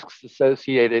tasks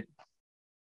associated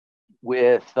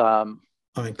with.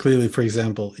 Clearly, for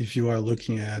example, if you are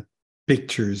looking at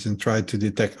pictures and try to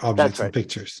detect objects in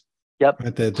pictures. Yep.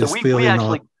 Right? That so is we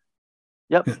actually. not...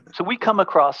 Yep. Yeah. So we come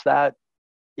across that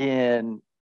in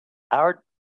our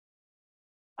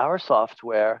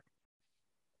software,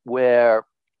 where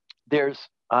there's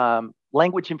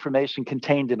language information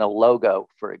contained in a logo,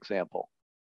 for example.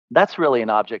 That's really an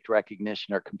object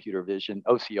recognition or computer vision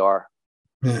OCR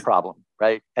problem,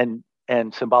 right? And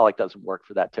Symbolic doesn't work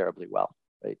for that terribly well,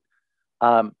 right?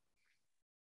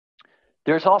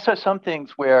 There's also some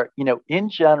things where, in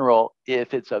general,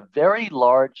 if it's a very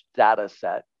large data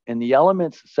set and the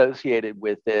elements associated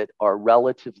with it are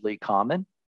relatively common,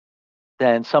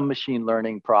 then some machine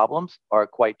learning problems are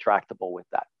quite tractable with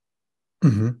that,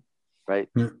 right?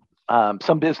 Yeah.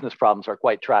 Some business problems are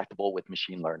quite tractable with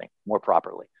machine learning more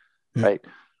properly, right?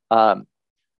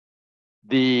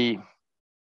 The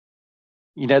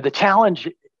challenge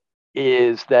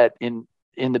is that in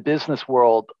the business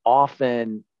world,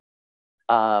 often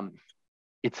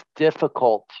it's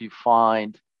difficult to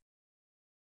find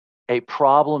a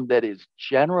problem that is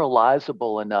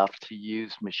generalizable enough to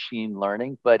use machine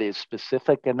learning, but is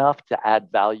specific enough to add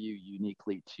value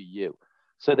uniquely to you.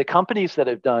 So the companies that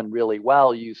have done really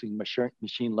well using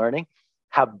machine learning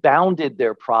have bounded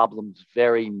their problems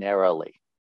very narrowly.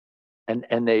 And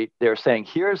they're saying,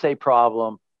 here's a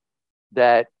problem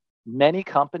that many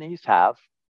companies have,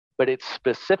 but it's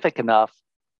specific enough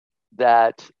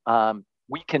that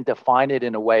we can define it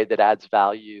in a way that adds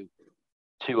value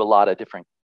to a lot of different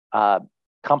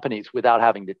companies without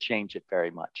having to change it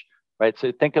very much, right?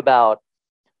 So think about,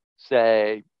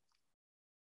 say,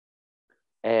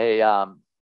 a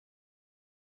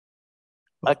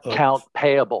account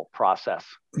payable process,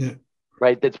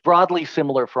 right? That's broadly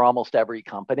similar for almost every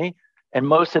company. And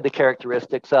most of the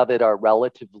characteristics of it are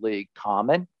relatively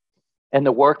common. And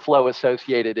the workflow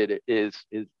associated it is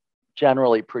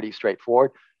generally pretty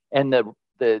straightforward. And the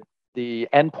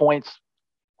endpoints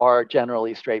are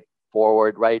generally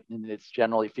straightforward, right? And it's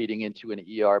generally feeding into an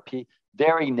ERP.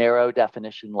 Very narrow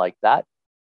definition like that,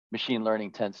 machine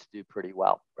learning tends to do pretty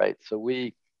well, right? So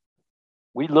we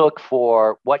look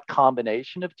for what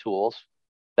combination of tools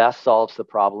best solves the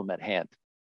problem at hand.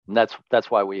 And that's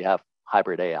why we have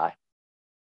hybrid AI.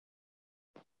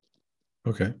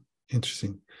 Okay,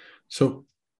 interesting. So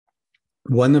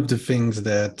one of the things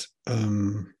that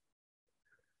one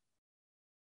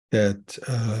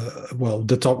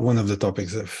of the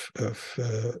topics of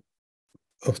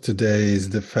today is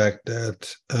the fact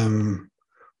that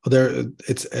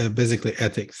it's basically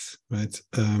ethics, right?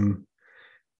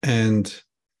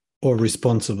 Or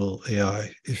responsible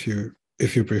AI, if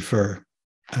if you prefer.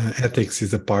 Ethics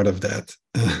is a part of that.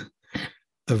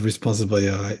 Of responsible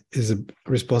AI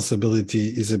responsibility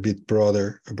is a bit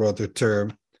broader, a broader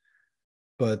term.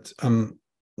 But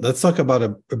let's talk about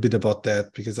a bit about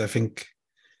that, because I think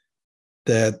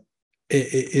that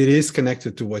it is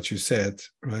connected to what you said,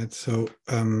 right? So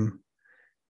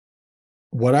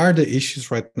what are the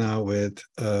issues right now with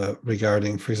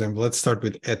regarding, for example, let's start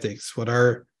with ethics. What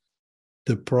are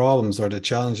the problems or the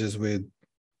challenges with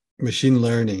machine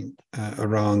learning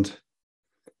around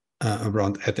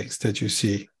ethics that you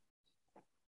see?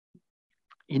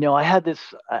 I had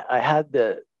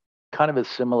the kind of a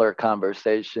similar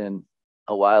conversation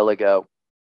a while ago,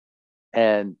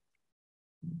 and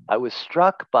I was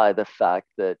struck by the fact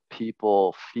that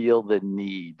people feel the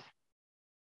need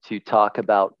to talk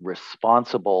about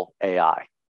responsible AI.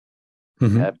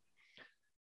 Mm-hmm. Okay?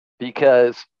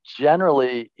 Because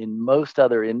generally in most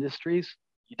other industries,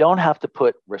 you don't have to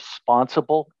put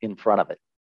responsible in front of it.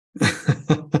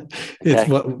 It's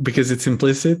Okay? because it's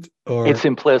implicit, or It's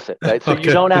implicit, right? So okay.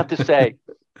 you don't have to say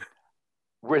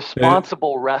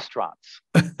responsible restaurants.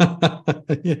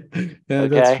 Yeah,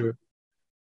 that's Okay? true.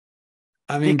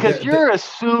 I mean, Because you're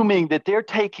assuming that they're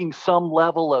taking some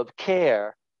level of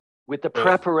care with the right.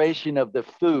 preparation of the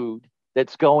food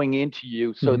that's going into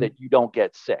you so Mm-hmm. that you don't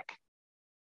get sick.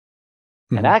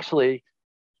 And Mm-hmm. actually,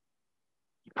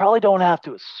 you probably don't have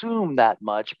to assume that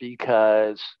much,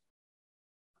 because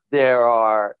there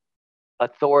are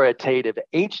authoritative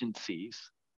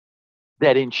agencies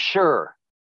that ensure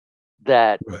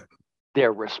that Right.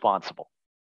 they're responsible,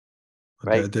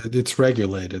 right? It's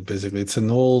regulated, basically. It's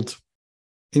an old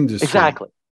industry. Exactly.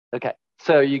 Okay.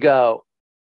 So you go,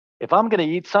 if I'm going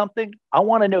to eat something, I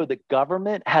want to know the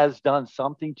government has done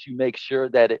something to make sure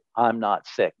that I'm not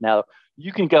sick. Now,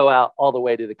 you can go out all the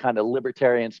way to the kind of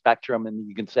libertarian spectrum, and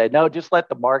you can say, no, just let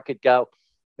the market go.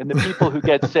 And the people who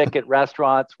get sick at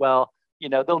restaurants, well,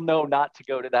 they'll know not to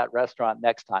go to that restaurant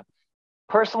next time.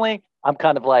 Personally, I'm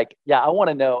kind of like, yeah, I want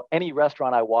to know any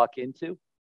restaurant I walk into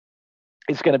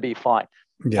is going to be fine.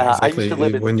 Yeah, I used to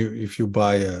live exactly. in, If you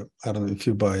buy I don't know, if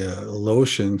you buy a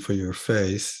lotion for your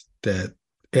face that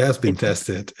it has been it's,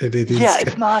 tested, and it yeah, is.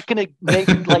 it's not going to make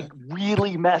like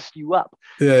really mess you up.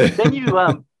 Yeah. Then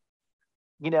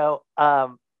you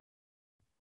know,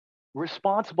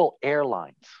 responsible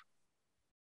airlines,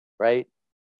 right?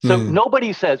 So Mm,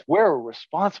 nobody says we're a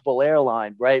responsible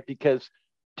airline, right? Because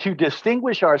to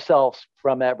distinguish ourselves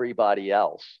from everybody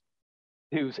else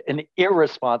who's an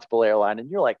irresponsible airline, and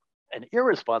you're like, an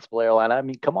irresponsible airline? I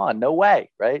mean, come on, no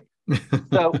way, right?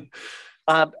 So,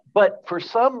 but for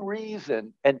some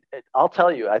reason, and I'll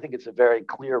tell you, I think it's a very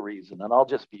clear reason, and I'll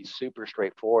just be super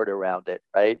straightforward around it,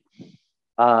 right?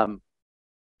 Um,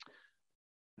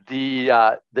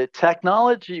 the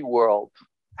technology world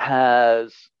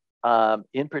has,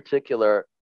 in particular,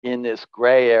 in this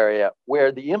gray area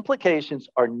where the implications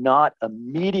are not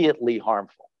immediately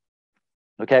harmful.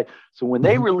 Okay, so when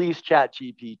they mhm. released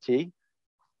ChatGPT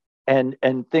and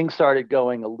things started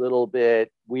going a little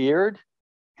bit weird,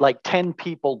 like 10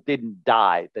 people didn't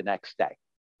die the next day,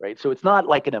 right? So it's not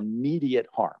like an immediate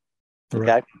harm.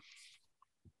 Right.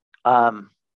 Okay.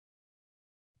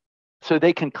 So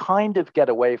they can kind of get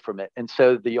away from it. And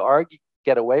so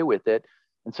get away with it.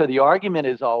 And so the argument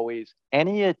is always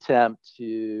any attempt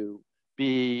to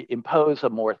impose a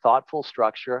more thoughtful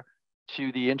structure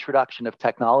to the introduction of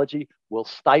technology will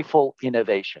stifle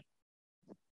innovation.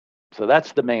 So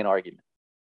that's the main argument.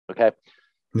 Okay.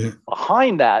 Yeah.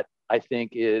 Behind that, I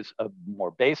think, is a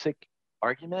more basic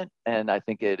argument. And I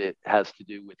think it has to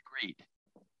do with greed.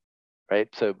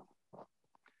 Right. So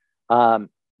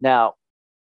now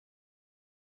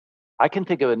I can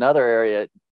think of another area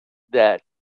that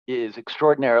is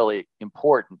extraordinarily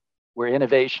important, where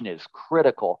innovation is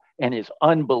critical and is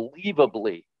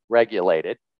unbelievably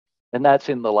regulated, and that's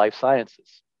in the life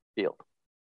sciences field,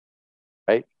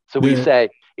 right? So we Yeah. say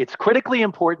it's critically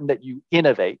important that you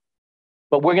innovate,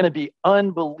 but we're going to be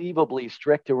unbelievably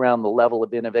strict around the level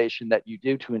of innovation that you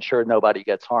do to ensure nobody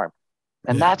gets harmed.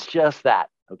 And Yeah. that's just that,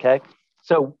 okay?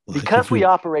 So Like because if we you.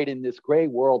 operate in this gray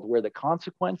world where the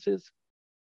consequences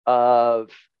of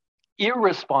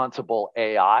irresponsible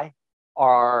AI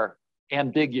are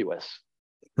ambiguous,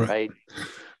 Right. right?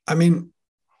 I mean,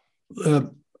 uh,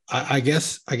 I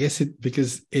guess it,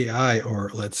 because AI, or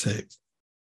let's say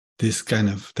this kind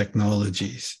of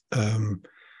technologies,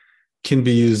 can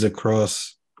be used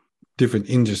across different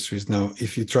industries. Now,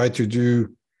 if you try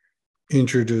to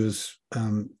introduce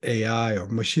AI or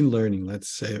machine learning, let's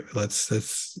say, let's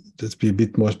be a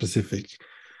bit more specific,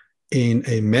 in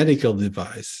a medical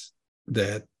device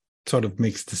that sort of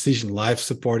makes life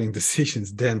supporting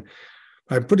decisions, then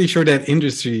I'm pretty sure that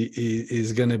industry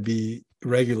is going to be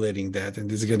regulating that,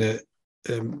 and is going to,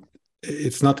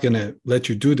 it's not going to let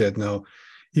you do that now.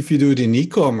 If you do it in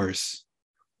e-commerce,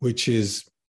 which is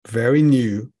very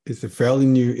new, it's a fairly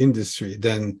new industry,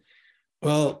 then,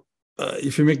 well,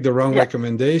 if you make the wrong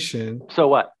recommendation, so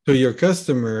what? To your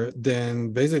customer,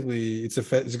 then basically it's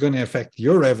going to affect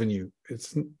your revenue.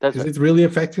 Is it really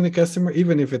affecting the customer?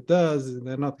 Even if it does,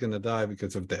 they're not going to die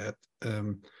because of that.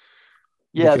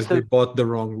 Because they bought the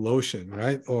wrong lotion,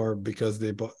 right? Or because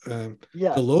they bought the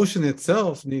lotion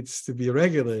itself needs to be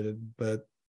regulated, but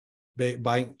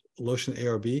buying lotion A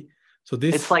or B. So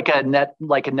this, it's like a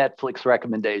Netflix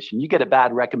recommendation. You get a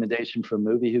bad recommendation for a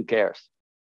movie, who cares?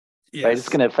 Yes. Right? It's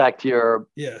going to affect your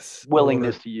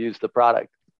willingness to use the product.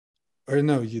 Or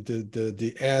no,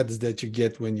 the ads that you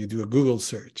get when you do a Google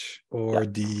search, or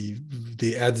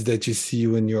the ads that you see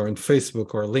when you're on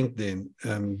Facebook or LinkedIn.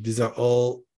 These are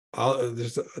all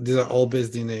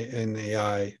based in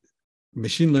AI,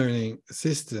 machine learning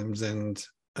systems, and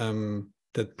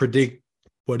that predict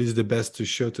what is the best to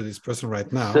show to this person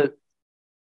right now.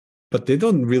 But they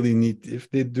don't really need, if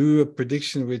they do a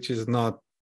prediction which is not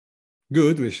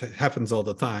good, which happens all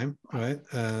the time, right?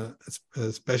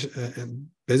 Especially, and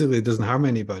basically it doesn't harm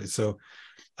anybody. So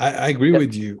I agree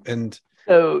with you. And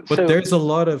but there's a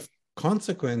lot of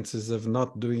consequences of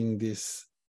not doing this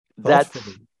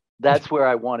thoughtfully. That's where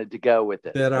I wanted to go with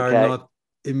it. That are not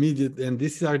immediate, and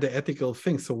these are the ethical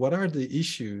things. So what are the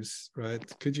issues, right?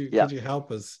 Could you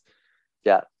help us?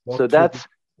 Yeah. So that's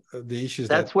the issues.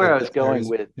 That's where I was going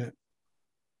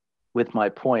with my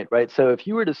point, right? So if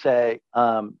you were to say,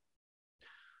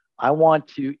 I want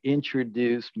to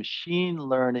introduce machine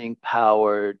learning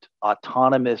powered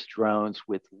autonomous drones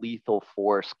with lethal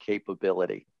force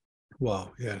capability.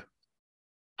 Wow. Yeah.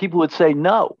 People would say,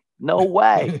 no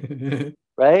way.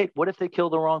 Right? What if they kill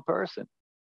the wrong person?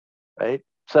 Right?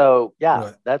 So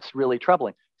that's really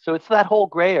troubling. So it's that whole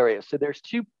gray area. So there's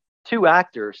two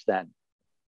actors then,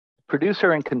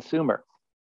 producer and consumer.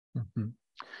 Mm-hmm.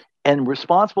 And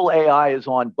responsible AI is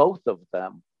on both of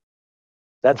them.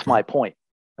 That's my point.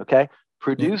 Okay.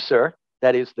 Producer,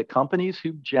 that is the companies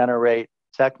who generate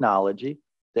technology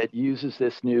that uses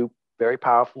this new, very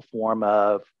powerful form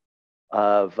of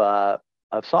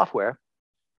software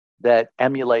that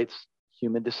emulates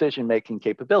human decision-making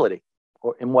capability,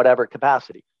 or in whatever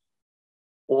capacity,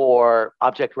 or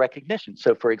object recognition.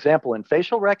 So for example, in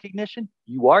facial recognition,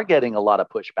 you are getting a lot of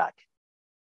pushback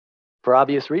for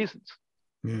obvious reasons,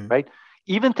 right?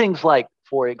 Even things like,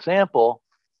 for example,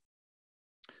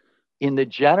 in the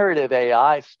generative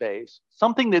AI space,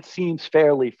 something that seems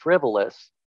fairly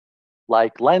frivolous,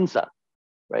 like Lensa,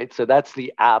 right? So that's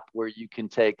the app where you can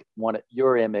take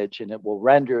your image and it will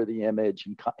render the image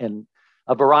in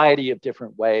a variety of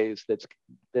different ways.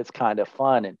 That's kind of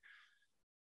fun. And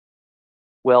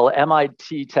well,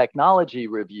 MIT Technology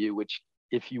Review, which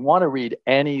if you want to read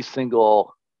any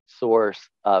single source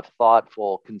of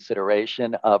thoughtful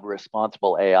consideration of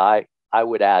responsible AI, I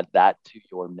would add that to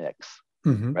your mix,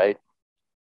 right?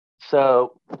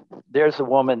 So there's a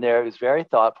woman there who's a very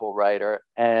thoughtful writer,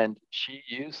 and she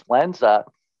used Lensa,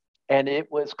 and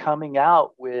it was coming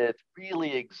out with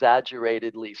really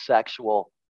exaggeratedly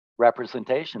sexual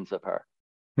representations of her,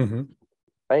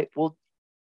 right? Well,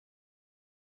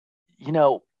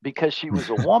 because she was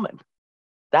a woman,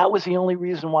 that was the only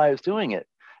reason why I was doing it.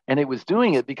 And it was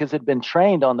doing it because it had been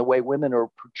trained on the way women are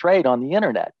portrayed on the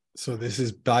internet. So this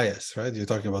is bias, right? You're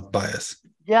talking about bias.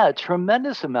 Yeah, a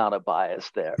tremendous amount of bias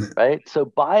there, right? So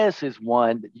bias is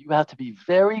one that you have to be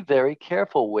very, very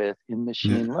careful with in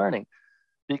machine learning,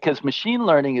 because machine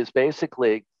learning is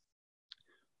basically,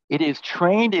 it is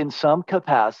trained in some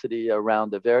capacity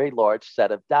around a very large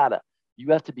set of data.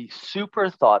 You have to be super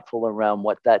thoughtful around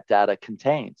what that data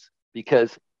contains,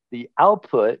 because the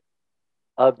output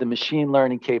of the machine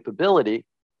learning capability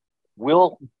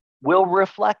will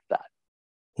reflect that.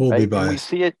 Will be biased. When we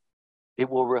see it, it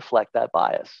will reflect that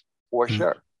bias for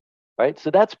sure, right?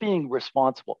 So that's being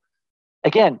responsible.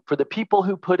 Again, for the people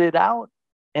who put it out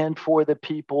and for the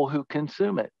people who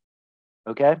consume it,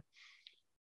 okay?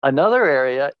 Another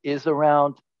area is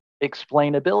around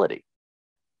explainability.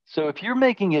 So if you're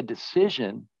making a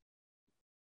decision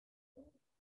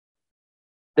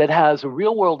that has a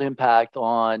real world impact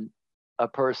on a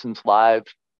person's life,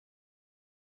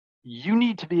 you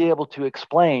need to be able to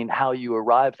explain how you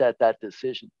arrived at that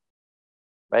decision,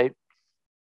 right?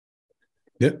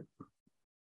 Yeah,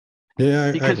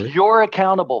 because you're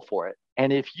accountable for it.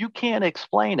 And if you can't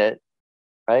explain it,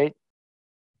 right,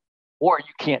 or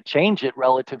you can't change it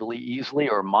relatively easily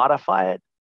or modify it,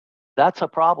 that's a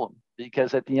problem,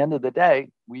 because at the end of the day,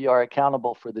 we are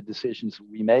accountable for the decisions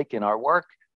we make in our work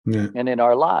and in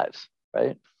our lives,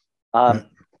 right? And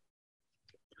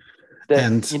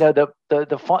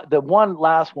the one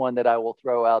last one that I will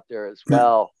throw out there as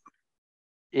well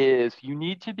is you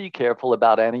need to be careful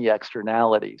about any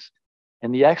externalities.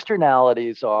 And the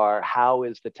externalities are, how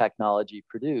is the technology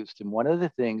produced? And one of the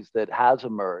things that has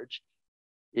emerged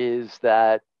is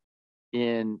that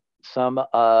in some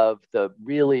of the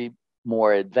really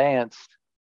more advanced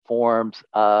forms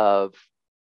of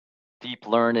deep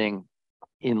learning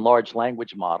in large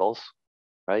language models,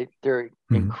 right? They're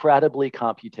incredibly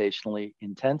computationally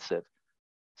intensive.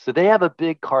 So they have a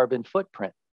big carbon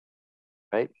footprint,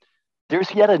 right?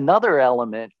 There's yet another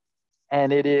element,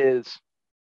 and it is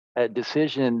a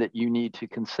decision that you need to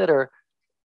consider.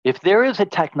 If there is a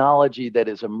technology that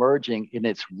is emerging and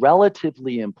it's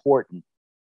relatively important,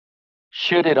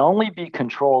 should it only be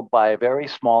controlled by a very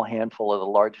small handful of the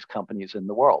largest companies in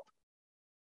the world?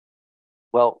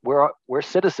 Well, we're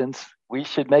citizens. We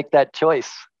should make that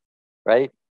choice,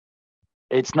 right?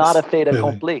 It's not a fait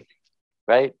accompli,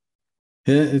 right?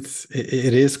 Yeah,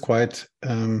 it is quite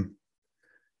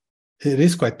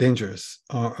dangerous.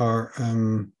 Or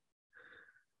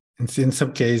in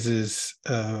some cases,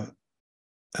 so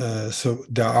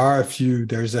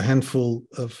there's a handful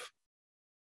of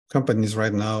companies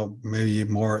right now, maybe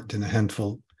more than a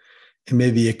handful, and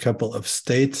maybe a couple of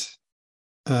states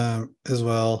as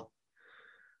well,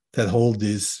 that hold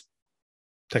this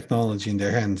technology in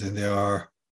their hands, and they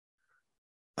are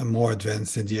more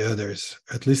advanced than the others.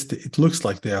 At least it looks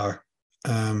like they are.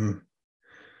 And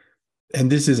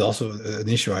this is also an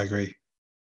issue, I agree.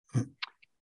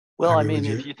 Well, I mean,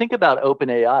 if you think about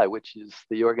OpenAI, which is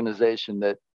the organization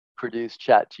that produced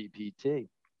ChatGPT,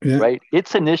 right?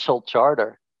 Its initial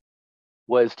charter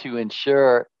was to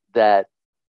ensure that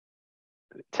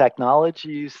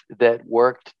technologies that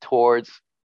worked towards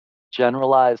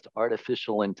generalized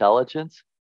artificial intelligence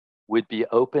would be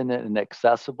open and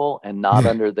accessible and not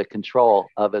under the control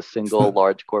of a single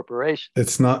large corporation.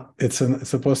 It's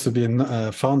supposed to be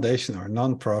a foundation or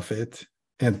non-profit.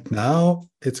 And now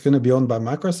it's going to be owned by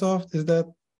Microsoft. Is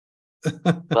that?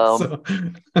 Well,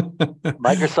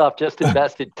 Microsoft just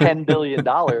invested $10 billion.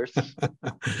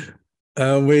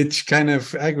 Which kind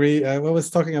of, I agree. I was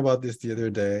talking about this the other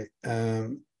day.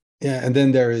 And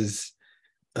then there is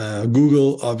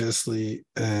Google, obviously,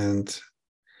 and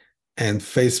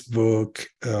Facebook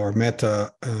or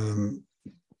Meta.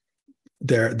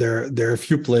 There are a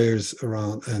few players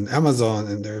around, and Amazon,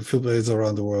 and there are a few players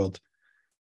around the world.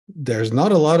 There's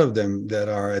not a lot of them that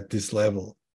are at this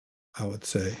level, I would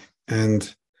say.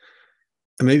 And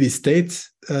maybe states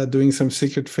doing some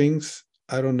secret things.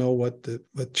 I don't know what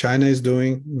China is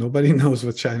doing. Nobody knows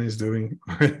what China is doing.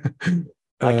 I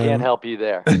can't help you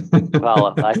there,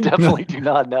 Paulo. I definitely do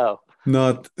not know.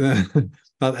 Not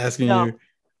asking you.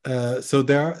 So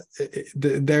there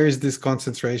is this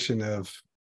concentration of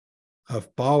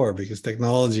power, because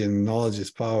technology and knowledge is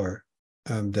power.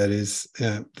 That is,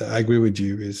 I agree with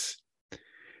you.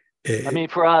 I mean,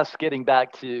 for us, getting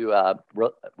back to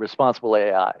responsible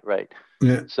AI, right?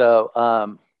 Yeah.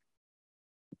 So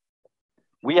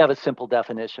we have a simple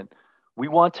definition. We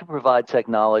want to provide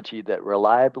technology that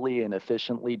reliably and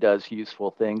efficiently does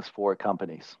useful things for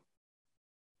companies.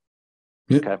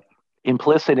 Yeah. Okay.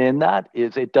 Implicit in that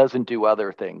is it doesn't do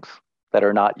other things that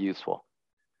are not useful.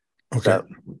 Okay. So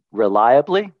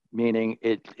reliably, meaning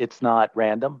it's not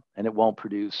random and it won't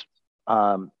produce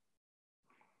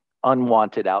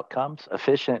unwanted outcomes.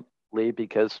 Efficiently,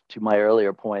 because to my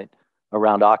earlier point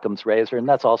around Occam's razor, and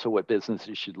that's also what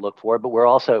businesses should look for. But we're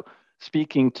also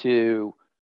speaking to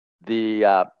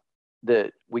the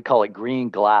we call it green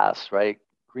glass, right?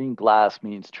 Green glass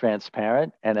means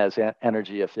transparent and as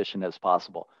energy efficient as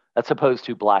possible. That's opposed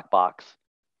to black box.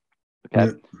 Okay.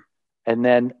 Yeah. And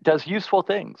then does useful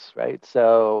things, right?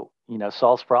 So,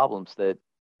 solves problems that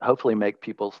hopefully make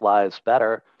people's lives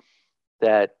better,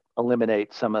 that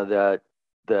eliminate some of the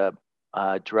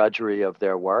drudgery of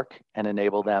their work and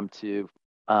enable them to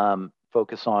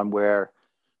focus on where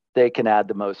they can add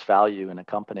the most value in a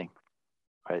company,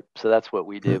 right? So that's what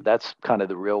we do. That's kind of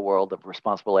the real world of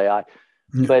responsible AI.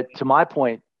 Yeah. But to my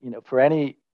point, for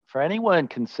anyone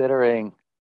considering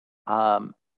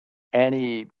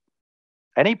any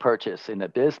purchase in a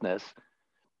business,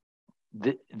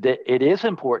 it is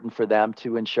important for them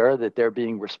to ensure that they're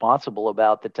being responsible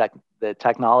about the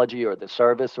technology or the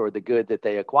service or the good that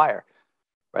they acquire,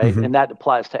 right? Mm-hmm. And that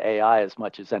applies to AI as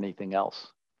much as anything else.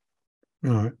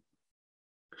 All right.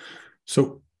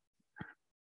 So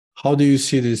how do you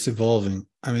see this evolving?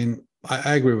 I mean,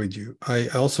 I agree with you. I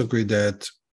also agree that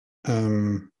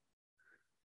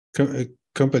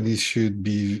companies should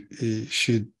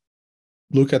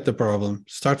look at the problem,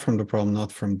 start from the problem,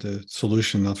 not from the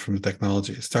solution, not from the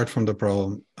technology. Start from the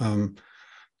problem. Do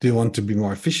they want to be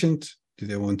more efficient? Do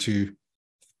they want to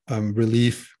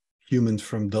relieve humans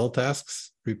from dull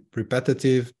tasks,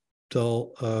 repetitive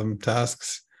dull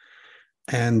tasks?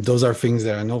 And those are things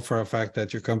that I know for a fact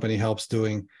that your company helps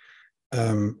doing,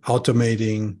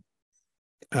 automating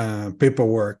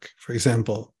paperwork, for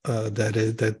example,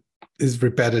 that is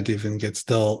repetitive and gets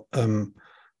dull.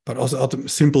 But also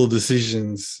simple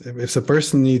decisions. If a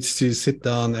person needs to sit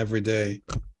down every day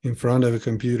in front of a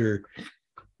computer,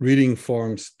 reading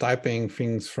forms, typing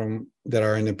things from that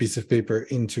are in a piece of paper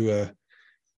into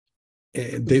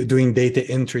doing data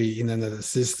entry in another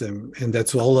system, and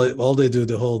that's all they do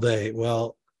the whole day.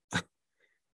 Well,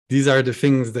 these are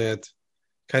the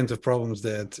kinds of problems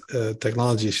that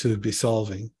technology should be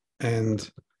solving,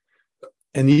 and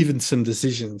even some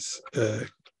decisions.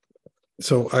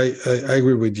 So I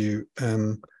agree with you.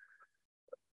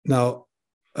 Now,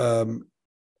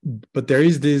 but there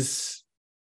is this.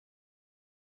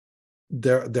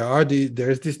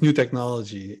 There's this new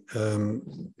technology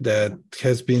that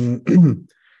has been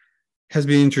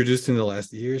introduced in the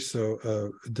last year.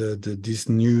 So these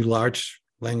new large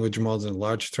language models and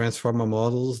large transformer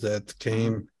models that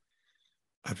came,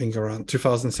 I think, around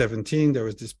 2017. There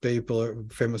was this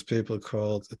famous paper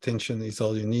called "Attention is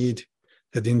All You Need,"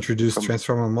 that introduced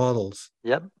transformer models.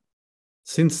 Yep.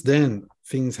 Since then,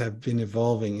 things have been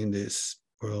evolving in this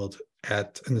world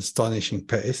at an astonishing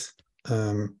pace.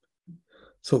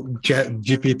 So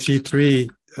GPT-3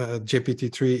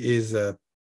 is a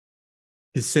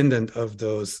descendant of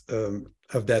those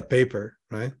of that paper,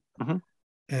 right? Mm-hmm.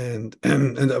 And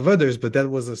of others, but that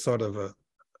was a sort of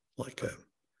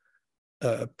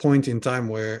a point in time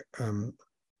where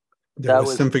that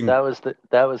was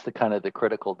the kind of the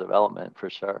critical development for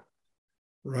sure.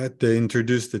 Right, they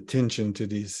introduced attention to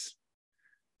these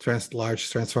large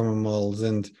transformer models,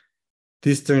 and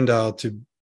this turned out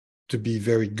to be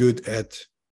very good at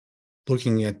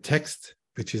looking at text,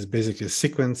 which is basically a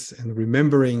sequence, and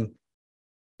remembering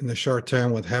in the short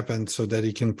term what happened so that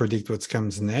it can predict what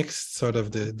comes next, sort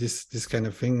of this kind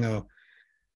of thing. Now,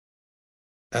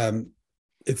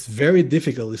 it's very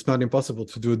difficult, it's not impossible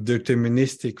to do a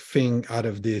deterministic thing out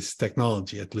of this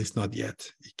technology, at least not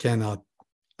yet. You cannot.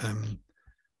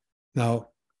 Now,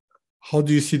 how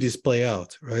do you see this play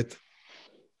out, right?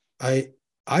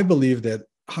 I believe that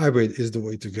hybrid is the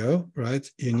way to go, right?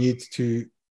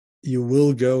 You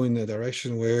will go in a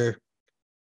direction where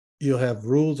you'll have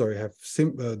rules, or you have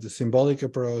the symbolic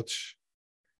approach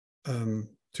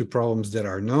to problems that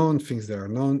are known, things that are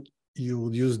known. You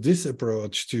will use this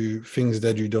approach to things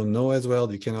that you don't know as well.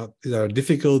 That are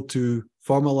difficult to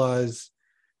formalize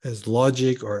as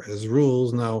logic or as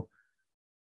rules. Now,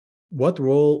 what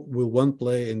role will one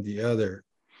play in the other,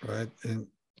 right? And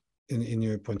in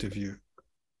your point of view?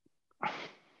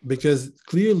 Because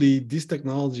clearly this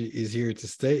technology is here to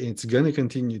stay, and it's going to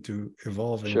continue to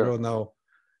evolve and grow. Now,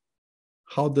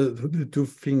 how do the two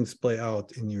things play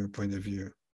out in your point of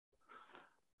view?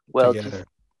 Well, together?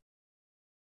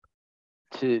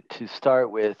 To start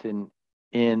with,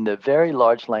 in the very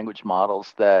large language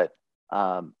models that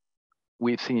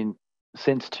we've seen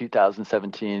since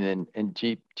 2017, and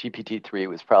GPT-3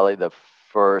 was probably the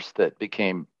first that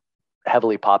became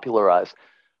heavily popularized.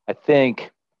 I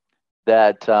think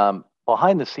that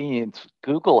behind the scenes,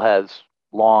 Google has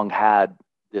long had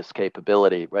this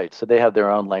capability, right? So they have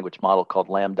their own language model called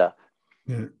Lambda.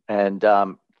 Yeah. And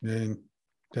yeah,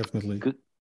 definitely.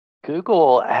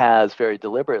 Google has very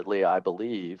deliberately, I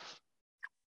believe,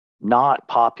 not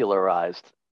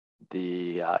popularized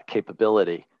the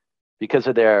capability because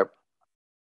of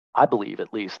I believe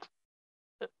at least,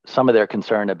 some of their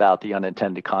concern about the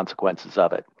unintended consequences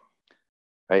of it,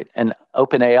 right? And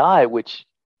OpenAI, which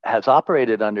has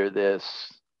operated under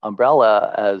this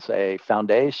umbrella as a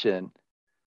foundation,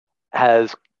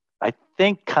 has, I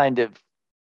think, kind of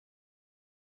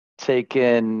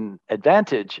taken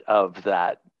advantage of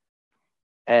that.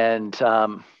 And,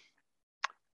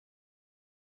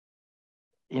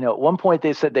 at one point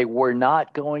they said they were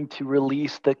not going to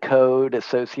release the code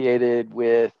associated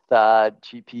with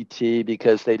GPT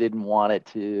because they didn't want it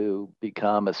to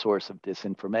become a source of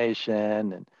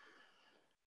disinformation. And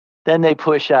then they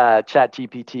push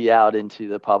ChatGPT out into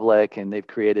the public, and they've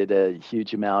created a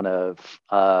huge amount of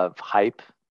hype,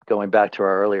 going back to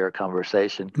our earlier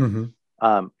conversation.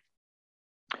 Mm-hmm.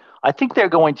 I think they're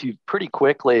going to pretty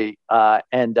quickly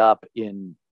end up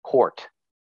in court,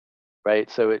 right?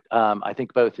 So I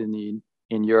think both in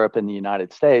Europe and the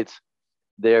United States,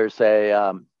 there's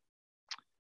a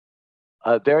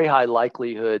a very high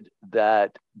likelihood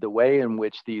that the way in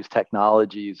which these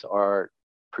technologies are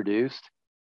produced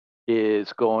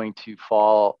is going to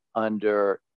fall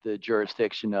under the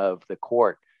jurisdiction of the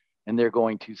court. And they're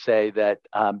going to say that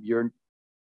you're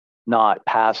not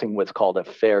passing what's called a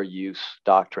fair use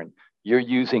doctrine. You're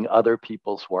using other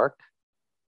people's work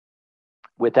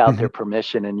without their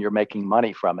permission, and you're making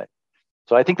money from it.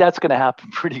 So I think that's going to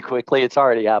happen pretty quickly. It's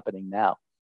already happening now,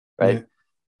 right?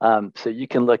 Yeah. So you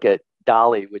can look at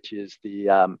DALL-E, which is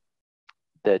the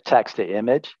text to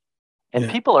image, and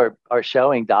people are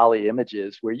showing DALL-E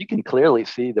images where you can clearly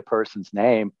see the person's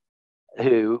name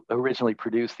who originally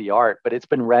produced the art, but it's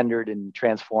been rendered and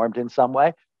transformed in some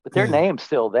way, but their name's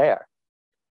still there.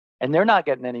 And they're not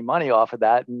getting any money off of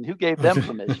that. And who gave them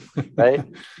permission, right?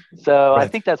 So I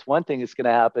think that's one thing that's going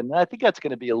to happen. I think that's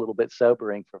going to be a little bit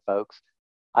sobering for folks.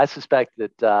 I suspect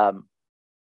that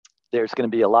there's going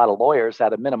to be a lot of lawyers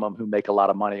at a minimum who make a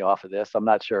lot of money off of this. I'm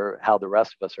not sure how the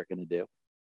rest of us are going to do.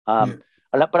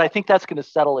 But I think that's going to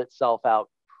settle itself out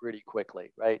pretty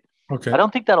quickly, right? Okay. I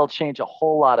don't think that'll change a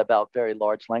whole lot about very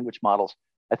large language models.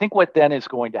 I think what then is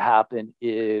going to happen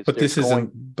is, but this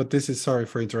is sorry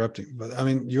for interrupting, but I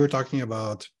mean, you're talking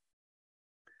about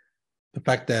the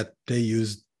fact that they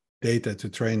use data to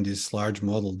train this large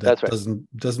model that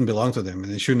doesn't belong to them,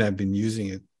 and they shouldn't have been using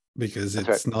it because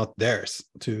it's not theirs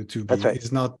to be.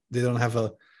 It's not. They don't have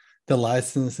the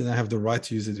license, and they have the right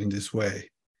to use it in this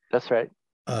way. That's right.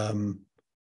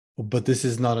 But this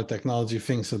is not a technology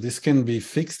thing, so this can be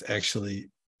fixed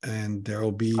actually, and there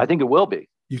will be. I think it will be.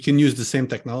 You can use the same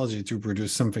technology to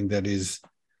produce something that is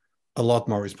a lot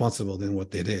more responsible than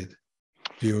what they did.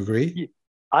 Do you agree?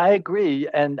 I agree.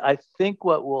 And I think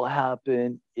what will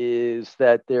happen is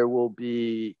that there will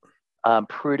be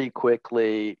pretty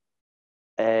quickly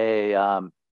a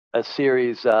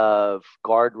series of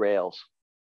guardrails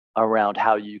around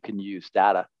how you can use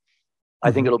data.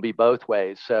 I think it'll be both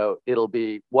ways. So it'll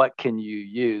be, what can you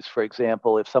use? For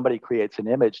example, if somebody creates an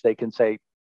image, they can say,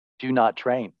 do not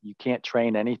train. You can't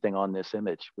train anything on this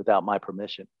image without my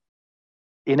permission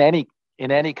in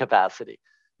any capacity,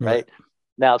 right?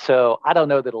 Now, so I don't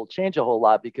know that it'll change a whole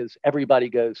lot because everybody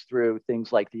goes through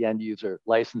things like the end user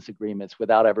license agreements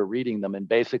without ever reading them. And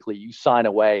basically you sign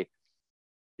away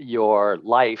your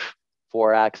life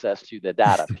for access to the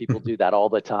data. People do that all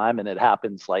the time, and it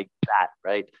happens like that,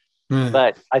 right?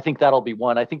 But I think that'll be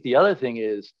one. I think the other thing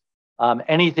is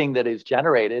anything that is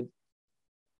generated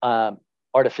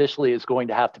artificially is going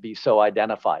to have to be so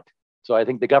identified. So I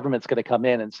think the government's going to come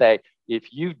in and say,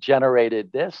 if you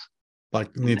generated this,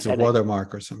 like needs a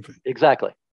watermark or something.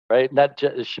 Exactly, right? And that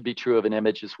should be true of an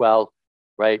image as well,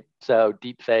 right? So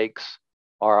deep fakes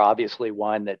are obviously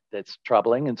one that's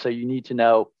troubling, and so you need to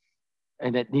know,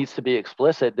 and it needs to be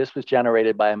explicit. This was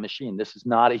generated by a machine. This is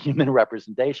not a human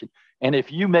representation. And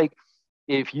if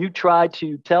you try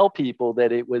to tell people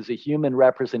that it was a human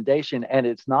representation and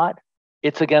it's not,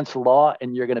 it's against the law,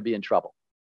 and you're going to be in trouble,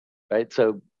 right?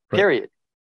 So, period.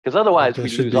 Because otherwise, we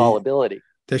lose all ability.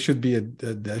 There should be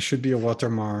a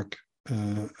watermark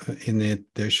in it.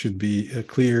 There should be a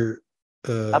clear,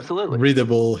 absolutely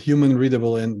readable, human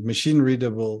readable, and machine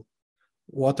readable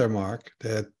watermark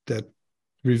that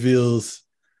reveals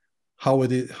how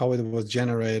it was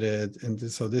generated,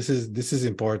 and so this is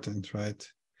important, right?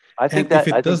 I think and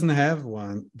if it doesn't have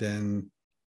one, then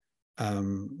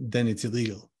it's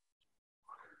illegal.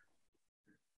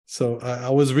 So I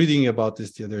was reading about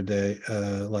this the other day,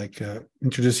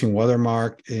 introducing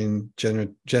watermark in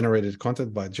generated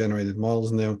content by generated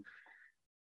models now.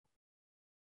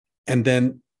 And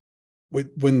then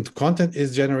when content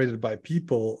is generated by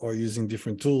people or using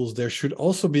different tools, there should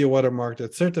also be a watermark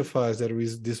that certifies that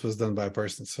this was done by a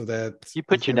person, so that you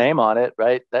put your name on it,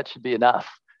 right? That should be enough.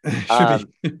 Should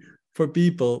be for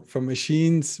people. For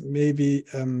machines, maybe.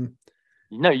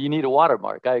 No, you need a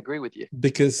watermark. I agree with you.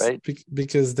 Because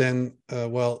then,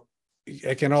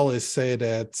 I can always say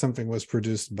that something was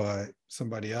produced by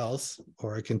somebody else,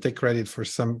 or I can take credit for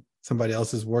somebody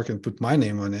else's work and put my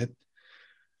name on it.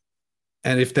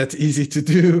 And if that's easy to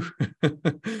do,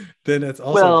 then that's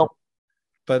also. Well,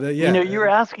 but you were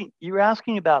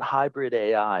asking about hybrid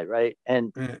AI, right?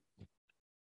 And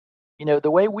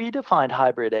the way we defined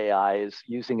hybrid AI is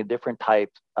using a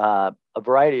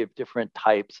variety of different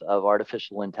types of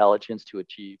artificial intelligence to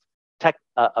achieve tech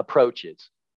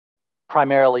approaches,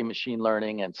 primarily machine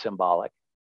learning and symbolic,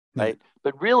 right?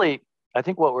 But really, I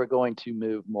think what we're going to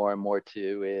move more and more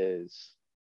to is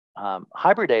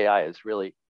hybrid AI is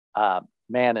really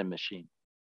man and machine,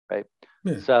 right?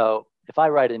 So if I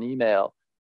write an email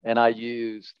and I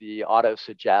use the auto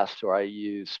suggest or I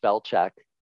use spell check,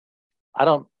 I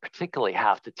don't particularly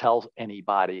have to tell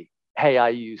anybody, hey, I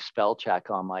use spell check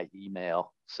on my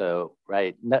email. So,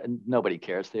 right, nobody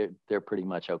cares. They're pretty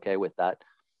much okay with that.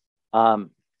 I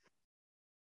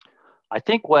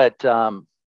think what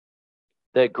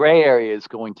the gray area is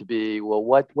going to be, well,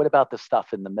 what about the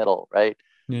stuff in the middle, right?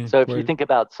 Yeah. So if you think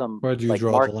about some where do you like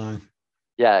draw the line?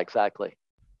 Yeah, exactly.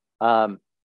 You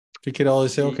could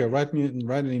always say, okay, write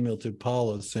an email to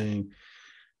Paulo saying,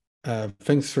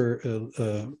 thanks for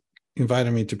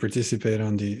inviting me to participate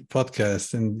on the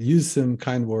podcast, and use some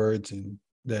kind words and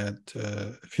that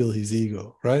feel his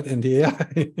ego, right? And the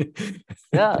AI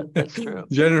yeah, that's true.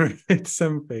 generates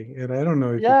something. And I don't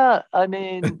know if I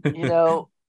mean,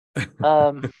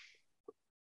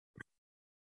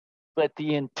 but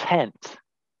the intent,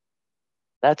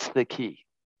 that's the key.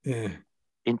 Yeah.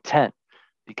 Intent,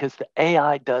 because the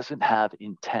AI doesn't have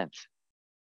intent.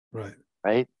 Right.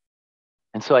 Right.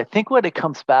 And so I think what it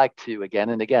comes back to again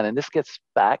and again, and this gets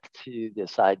back to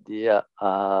this idea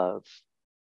of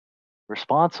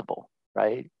responsible,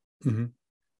 right? Mm-hmm.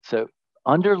 So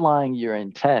underlying your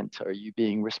intent, are you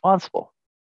being responsible?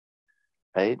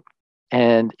 Right.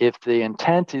 And if the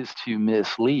intent is to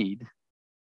mislead,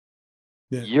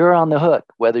 you're on the hook,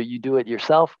 whether you do it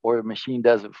yourself or a machine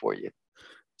does it for you.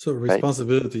 So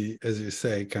responsibility, as you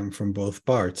say, come from both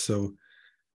parts. So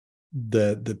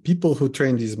the people who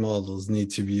train these models need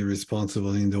to be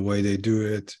responsible in the way they do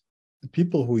it. The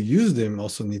people who use them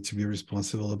also need to be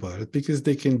responsible about it, because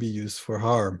they can be used for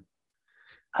harm.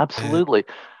 Absolutely.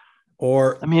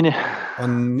 Or I mean,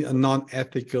 on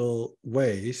non-ethical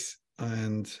ways.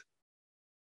 And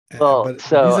but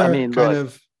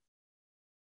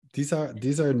these are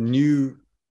these are new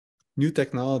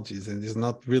technologies, and it's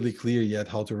not really clear yet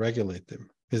how to regulate them,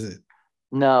 is it?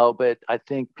 No, but I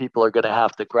think people are going to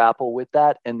have to grapple with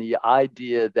that. And the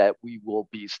idea that we will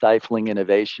be stifling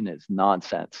innovation is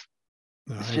nonsense.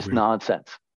 It's just nonsense.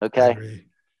 Okay.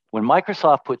 When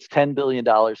Microsoft puts $10 billion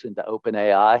into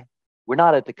OpenAI, we're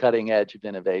not at the cutting edge of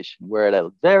innovation. We're at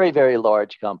a very, very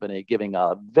large company giving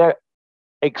a very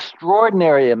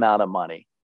extraordinary amount of money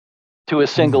to a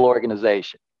single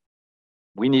organization.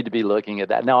 We need to be looking at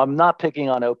that. Now, I'm not picking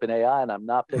on OpenAI and I'm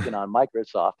not picking on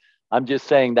Microsoft. I'm just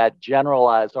saying that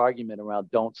generalized argument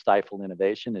around don't stifle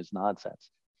innovation is nonsense.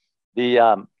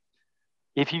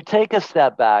 If you take a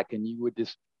step back and you would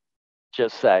just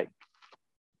say,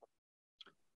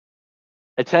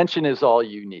 attention is all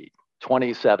you need,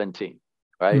 2017,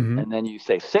 right? Mm-hmm. And then you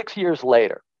say 6 years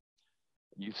later,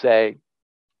 you say,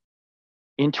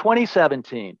 in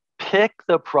 2017, pick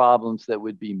the problems that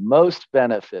would be most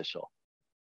beneficial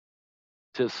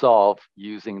to solve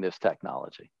using this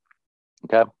technology,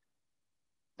 okay?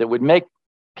 That would make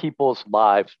people's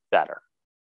lives better.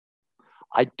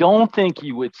 I don't think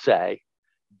you would say,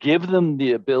 give them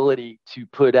the ability to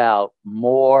put out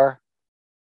more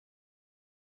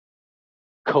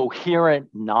coherent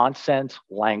nonsense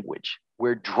language.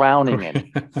 We're drowning in it.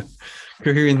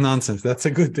 Coherent nonsense. That's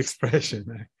a good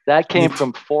expression. That came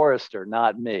from Forrester,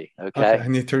 not me. Okay. I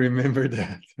need to remember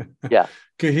that. Yeah.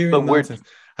 Coherent nonsense.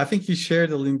 I think you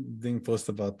shared a LinkedIn post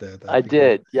about that. I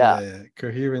did. Yeah.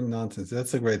 Coherent nonsense.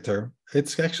 That's a great term.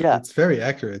 It's actually it's very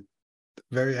accurate.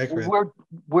 Very accurate.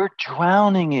 We're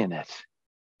drowning in it.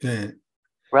 Yeah.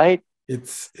 Right.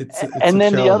 It's and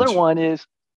then the other one is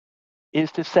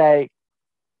to say,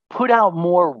 put out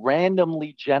more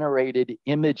randomly generated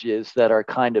images that are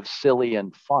kind of silly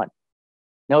and fun.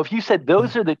 Now, if you said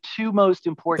those are the two most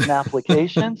important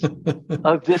applications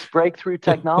of this breakthrough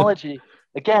technology,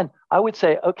 again, I would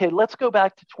say, okay, let's go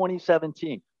back to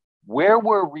 2017. Where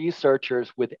were researchers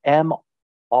with mRNA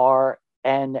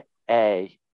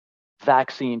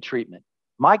vaccine treatment?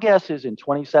 My guess is in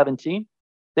 2017,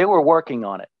 they were working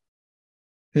on it.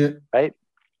 Yeah. Right?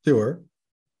 They were.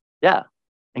 Yeah.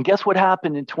 And guess what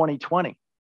happened in 2020?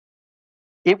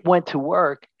 It went to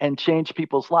work and changed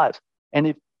people's lives.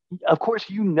 And of course,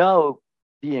 the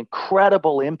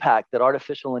incredible impact that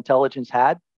artificial intelligence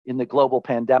had in the global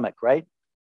pandemic, right?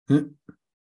 Hmm.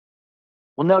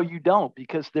 Well, no, you don't,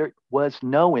 because there was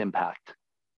no impact.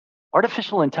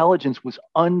 Artificial intelligence was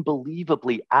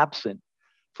unbelievably absent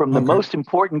from the most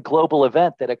important global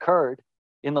event that occurred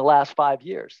in the last 5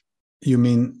 years. You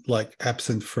mean like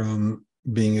absent from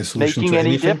being a solution making to any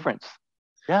anything? difference?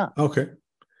 Yeah. Okay.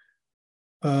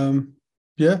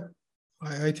 Yeah,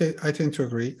 I tend to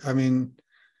agree. I mean,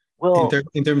 well,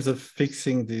 in terms of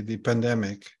fixing the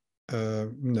pandemic,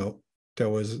 no, there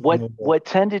was what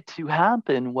tended to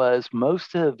happen was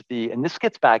most of and this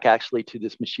gets back actually to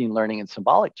this machine learning and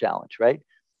symbolic challenge, right?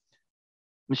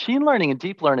 Machine learning and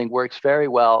deep learning works very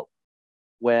well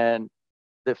when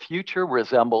the future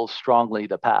resembles strongly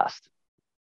the past,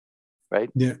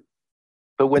 right? Yeah.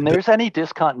 But when there's any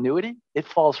discontinuity, it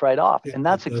falls right off. And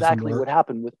that's it doesn't exactly what work.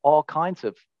 happened with all kinds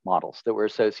of models that were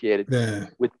associated Yeah.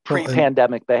 with Well,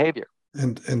 pre-pandemic behavior.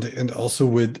 and also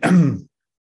with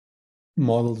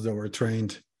models that were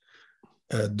trained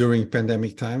during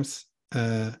pandemic times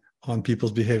on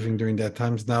people's behaving during that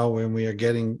times. Now, when we are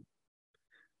getting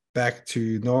back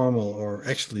to normal, or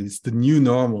actually it's the new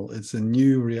normal, it's a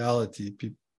new reality,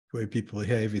 way people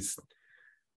behave. It's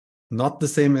not the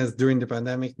same as during the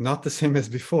pandemic, not the same as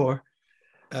before.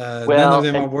 None of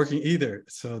them are working either,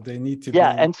 so they need to be.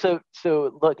 And so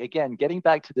look, again, getting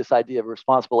back to this idea of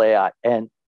responsible AI, and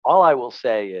all I will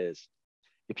say is,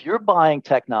 if you're buying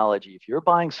technology, if you're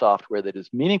buying software that is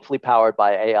meaningfully powered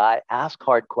by AI, ask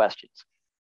hard questions.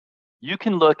 You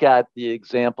can look at the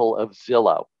example of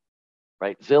Zillow,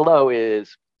 right? Zillow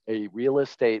is a real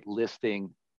estate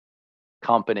listing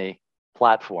company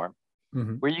platform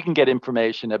where you can get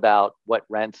information about what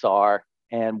rents are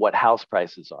and what house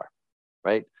prices are,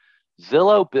 right?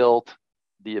 Zillow built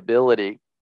the ability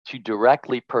to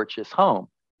directly purchase home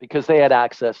because they had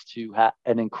access to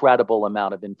an incredible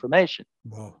amount of information.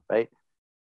 Wow. Right?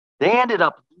 They ended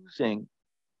up losing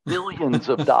billions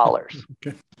of dollars.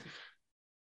 Okay.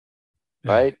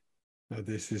 Right? No,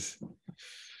 this is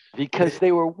because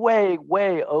they were way,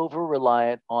 way over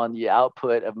reliant on the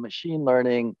output of machine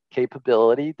learning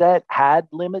capability that had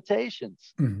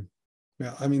limitations. Mm-hmm.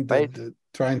 Yeah, I mean, right?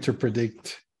 Trying to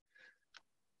predict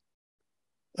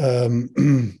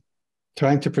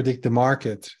trying to predict the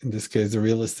market, in this case the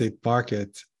real estate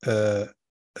market,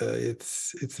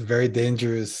 it's a very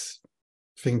dangerous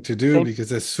thing to do,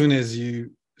 because as soon as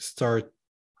you start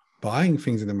buying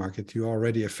things in the market, you're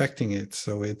already affecting it.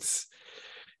 So it's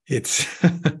it's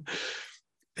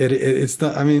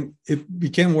not, I mean, we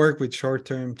can work with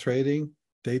short-term trading,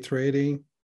 day trading,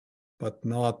 but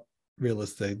not real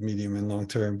estate medium and long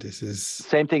term. This is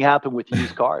same thing happened with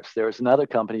used cars. There was another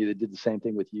company that did the same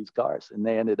thing with used cars, and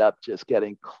they ended up just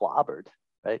getting clobbered,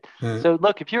 right? So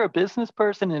look, if you're a business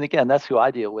person, and again, that's who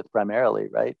I deal with primarily,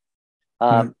 right?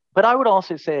 But I would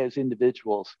also say, as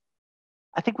individuals,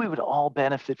 I think we would all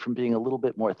benefit from being a little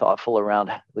bit more thoughtful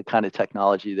around the kind of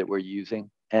technology that we're using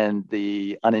and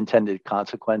the unintended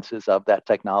consequences of that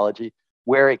technology,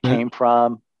 where it came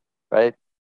from, right?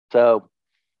 So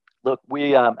look,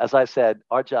 we, as I said,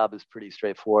 our job is pretty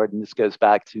straightforward, and this goes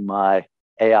back to my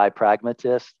AI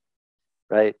pragmatist,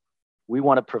 right? We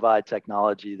want to provide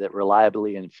technology that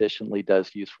reliably and efficiently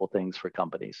does useful things for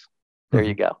companies. There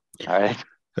you go. All right.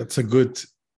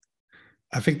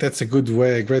 I think that's a great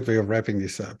way of wrapping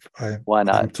this up. Why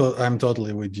not? I'm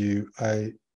totally with you.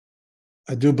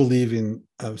 I do believe in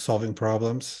solving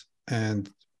problems and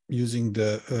using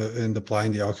and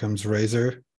applying the Occam's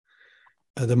razor.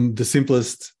 The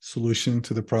simplest solution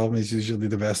to the problem is usually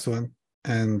the best one,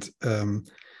 and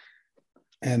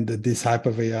this type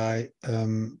of AI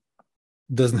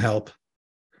doesn't help.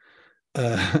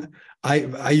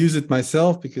 I use it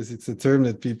myself because it's a term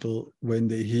that people, when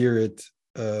they hear it,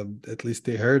 at least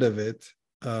they heard of it.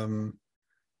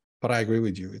 But I agree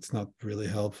with you; it's not really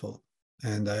helpful,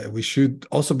 and we should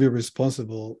also be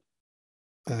responsible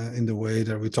in the way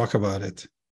that we talk about it.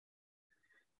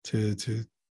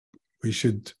 We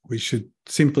should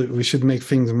make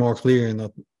things more clear and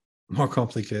not more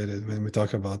complicated when we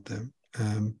talk about them.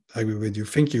 I agree with you.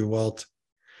 Thank you, Walt,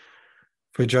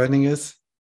 for joining us.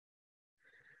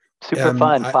 Super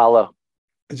fun, Paulo.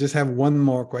 I just have one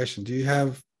more question. Do you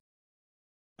have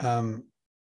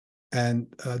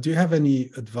any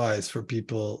advice for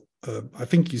people? I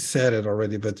think you said it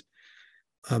already, but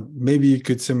maybe you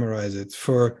could summarize it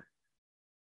for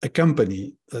a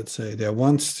company, let's say, that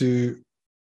wants to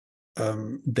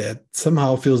that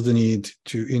somehow feels the need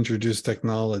to introduce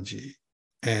technology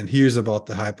and hears about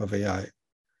the hype of AI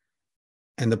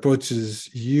and approaches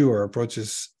you or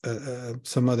approaches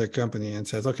some other company and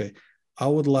says, okay, I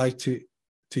would like to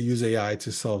use AI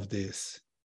to solve this.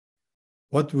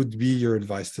 What would be your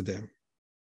advice to them?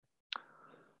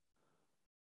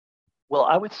 Well,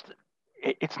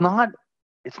 it's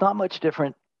not much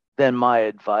different than my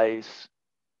advice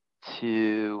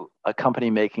to a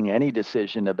company making any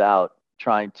decision about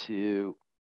trying to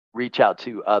reach out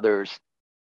to others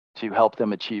to help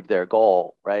them achieve their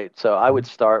goal, right? So I would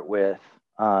start with,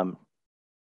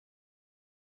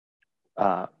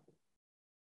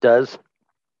 does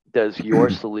your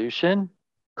solution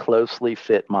closely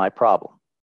fit my problem?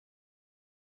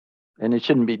 And it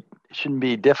shouldn't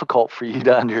be difficult for you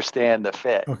to understand the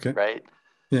fit, okay. Right?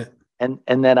 Yeah. And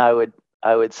then I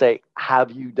would say, have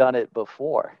you done it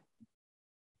before?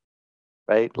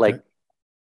 Right? Okay. Like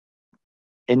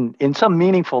in some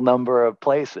meaningful number of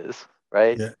places,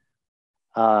 right?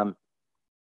 Yeah.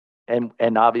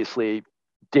 and obviously,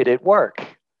 did it work,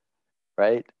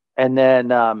 right? And then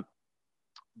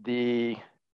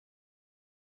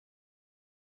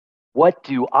what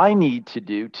do I need to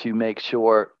do to make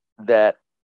sure that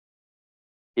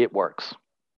it works?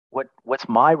 What's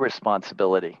my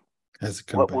responsibility? As a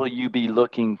What company. will you be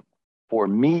looking for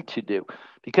me to do?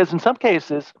 Because in some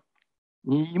cases,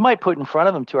 you might put in front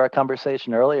of them, to our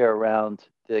conversation earlier around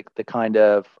the kind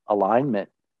of alignment.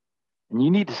 And you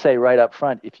need to say right up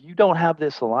front, if you don't have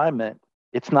this alignment,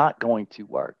 it's not going to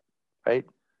work, right?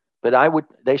 But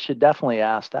they should definitely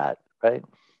ask that, right?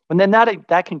 And then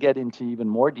that can get into even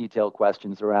more detailed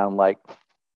questions around, like,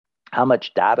 how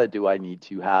much data do I need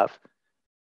to have,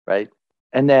 right?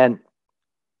 And then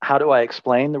how do I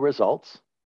explain the results,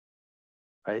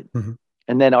 right? Mm-hmm.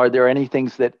 And then are there any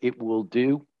things that it will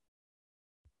do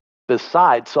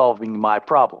besides solving my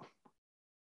problem?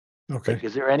 Okay. Like,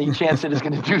 is there any chance it is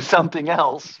going to do something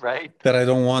else, right? That I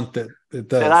don't want that it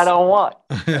does. That I don't want.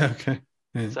 Okay.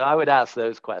 Yeah. So I would ask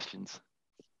those questions.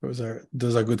 Those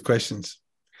are good questions.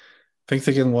 Thanks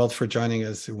again, Walt, for joining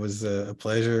us. It was a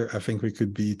pleasure. I think we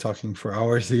could be talking for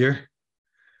hours here.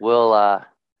 We'll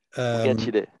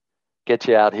get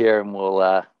you out here, and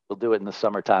we'll do it in the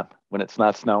summertime when it's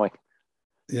not snowing.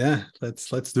 Yeah,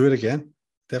 let's do it again.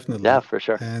 Definitely. Yeah, for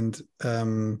sure. And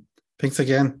thanks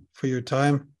again for your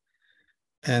time.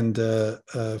 And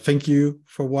thank you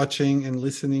for watching and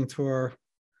listening to our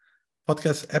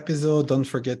podcast episode. Don't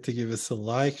forget to give us a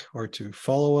like, or to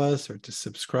follow us, or to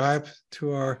subscribe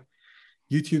to our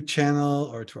YouTube channel,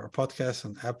 or to our podcast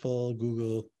on Apple,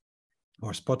 Google,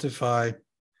 or Spotify.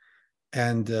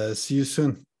 And see you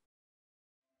soon.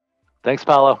 Thanks,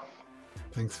 Paulo.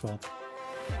 Thanks, Walt.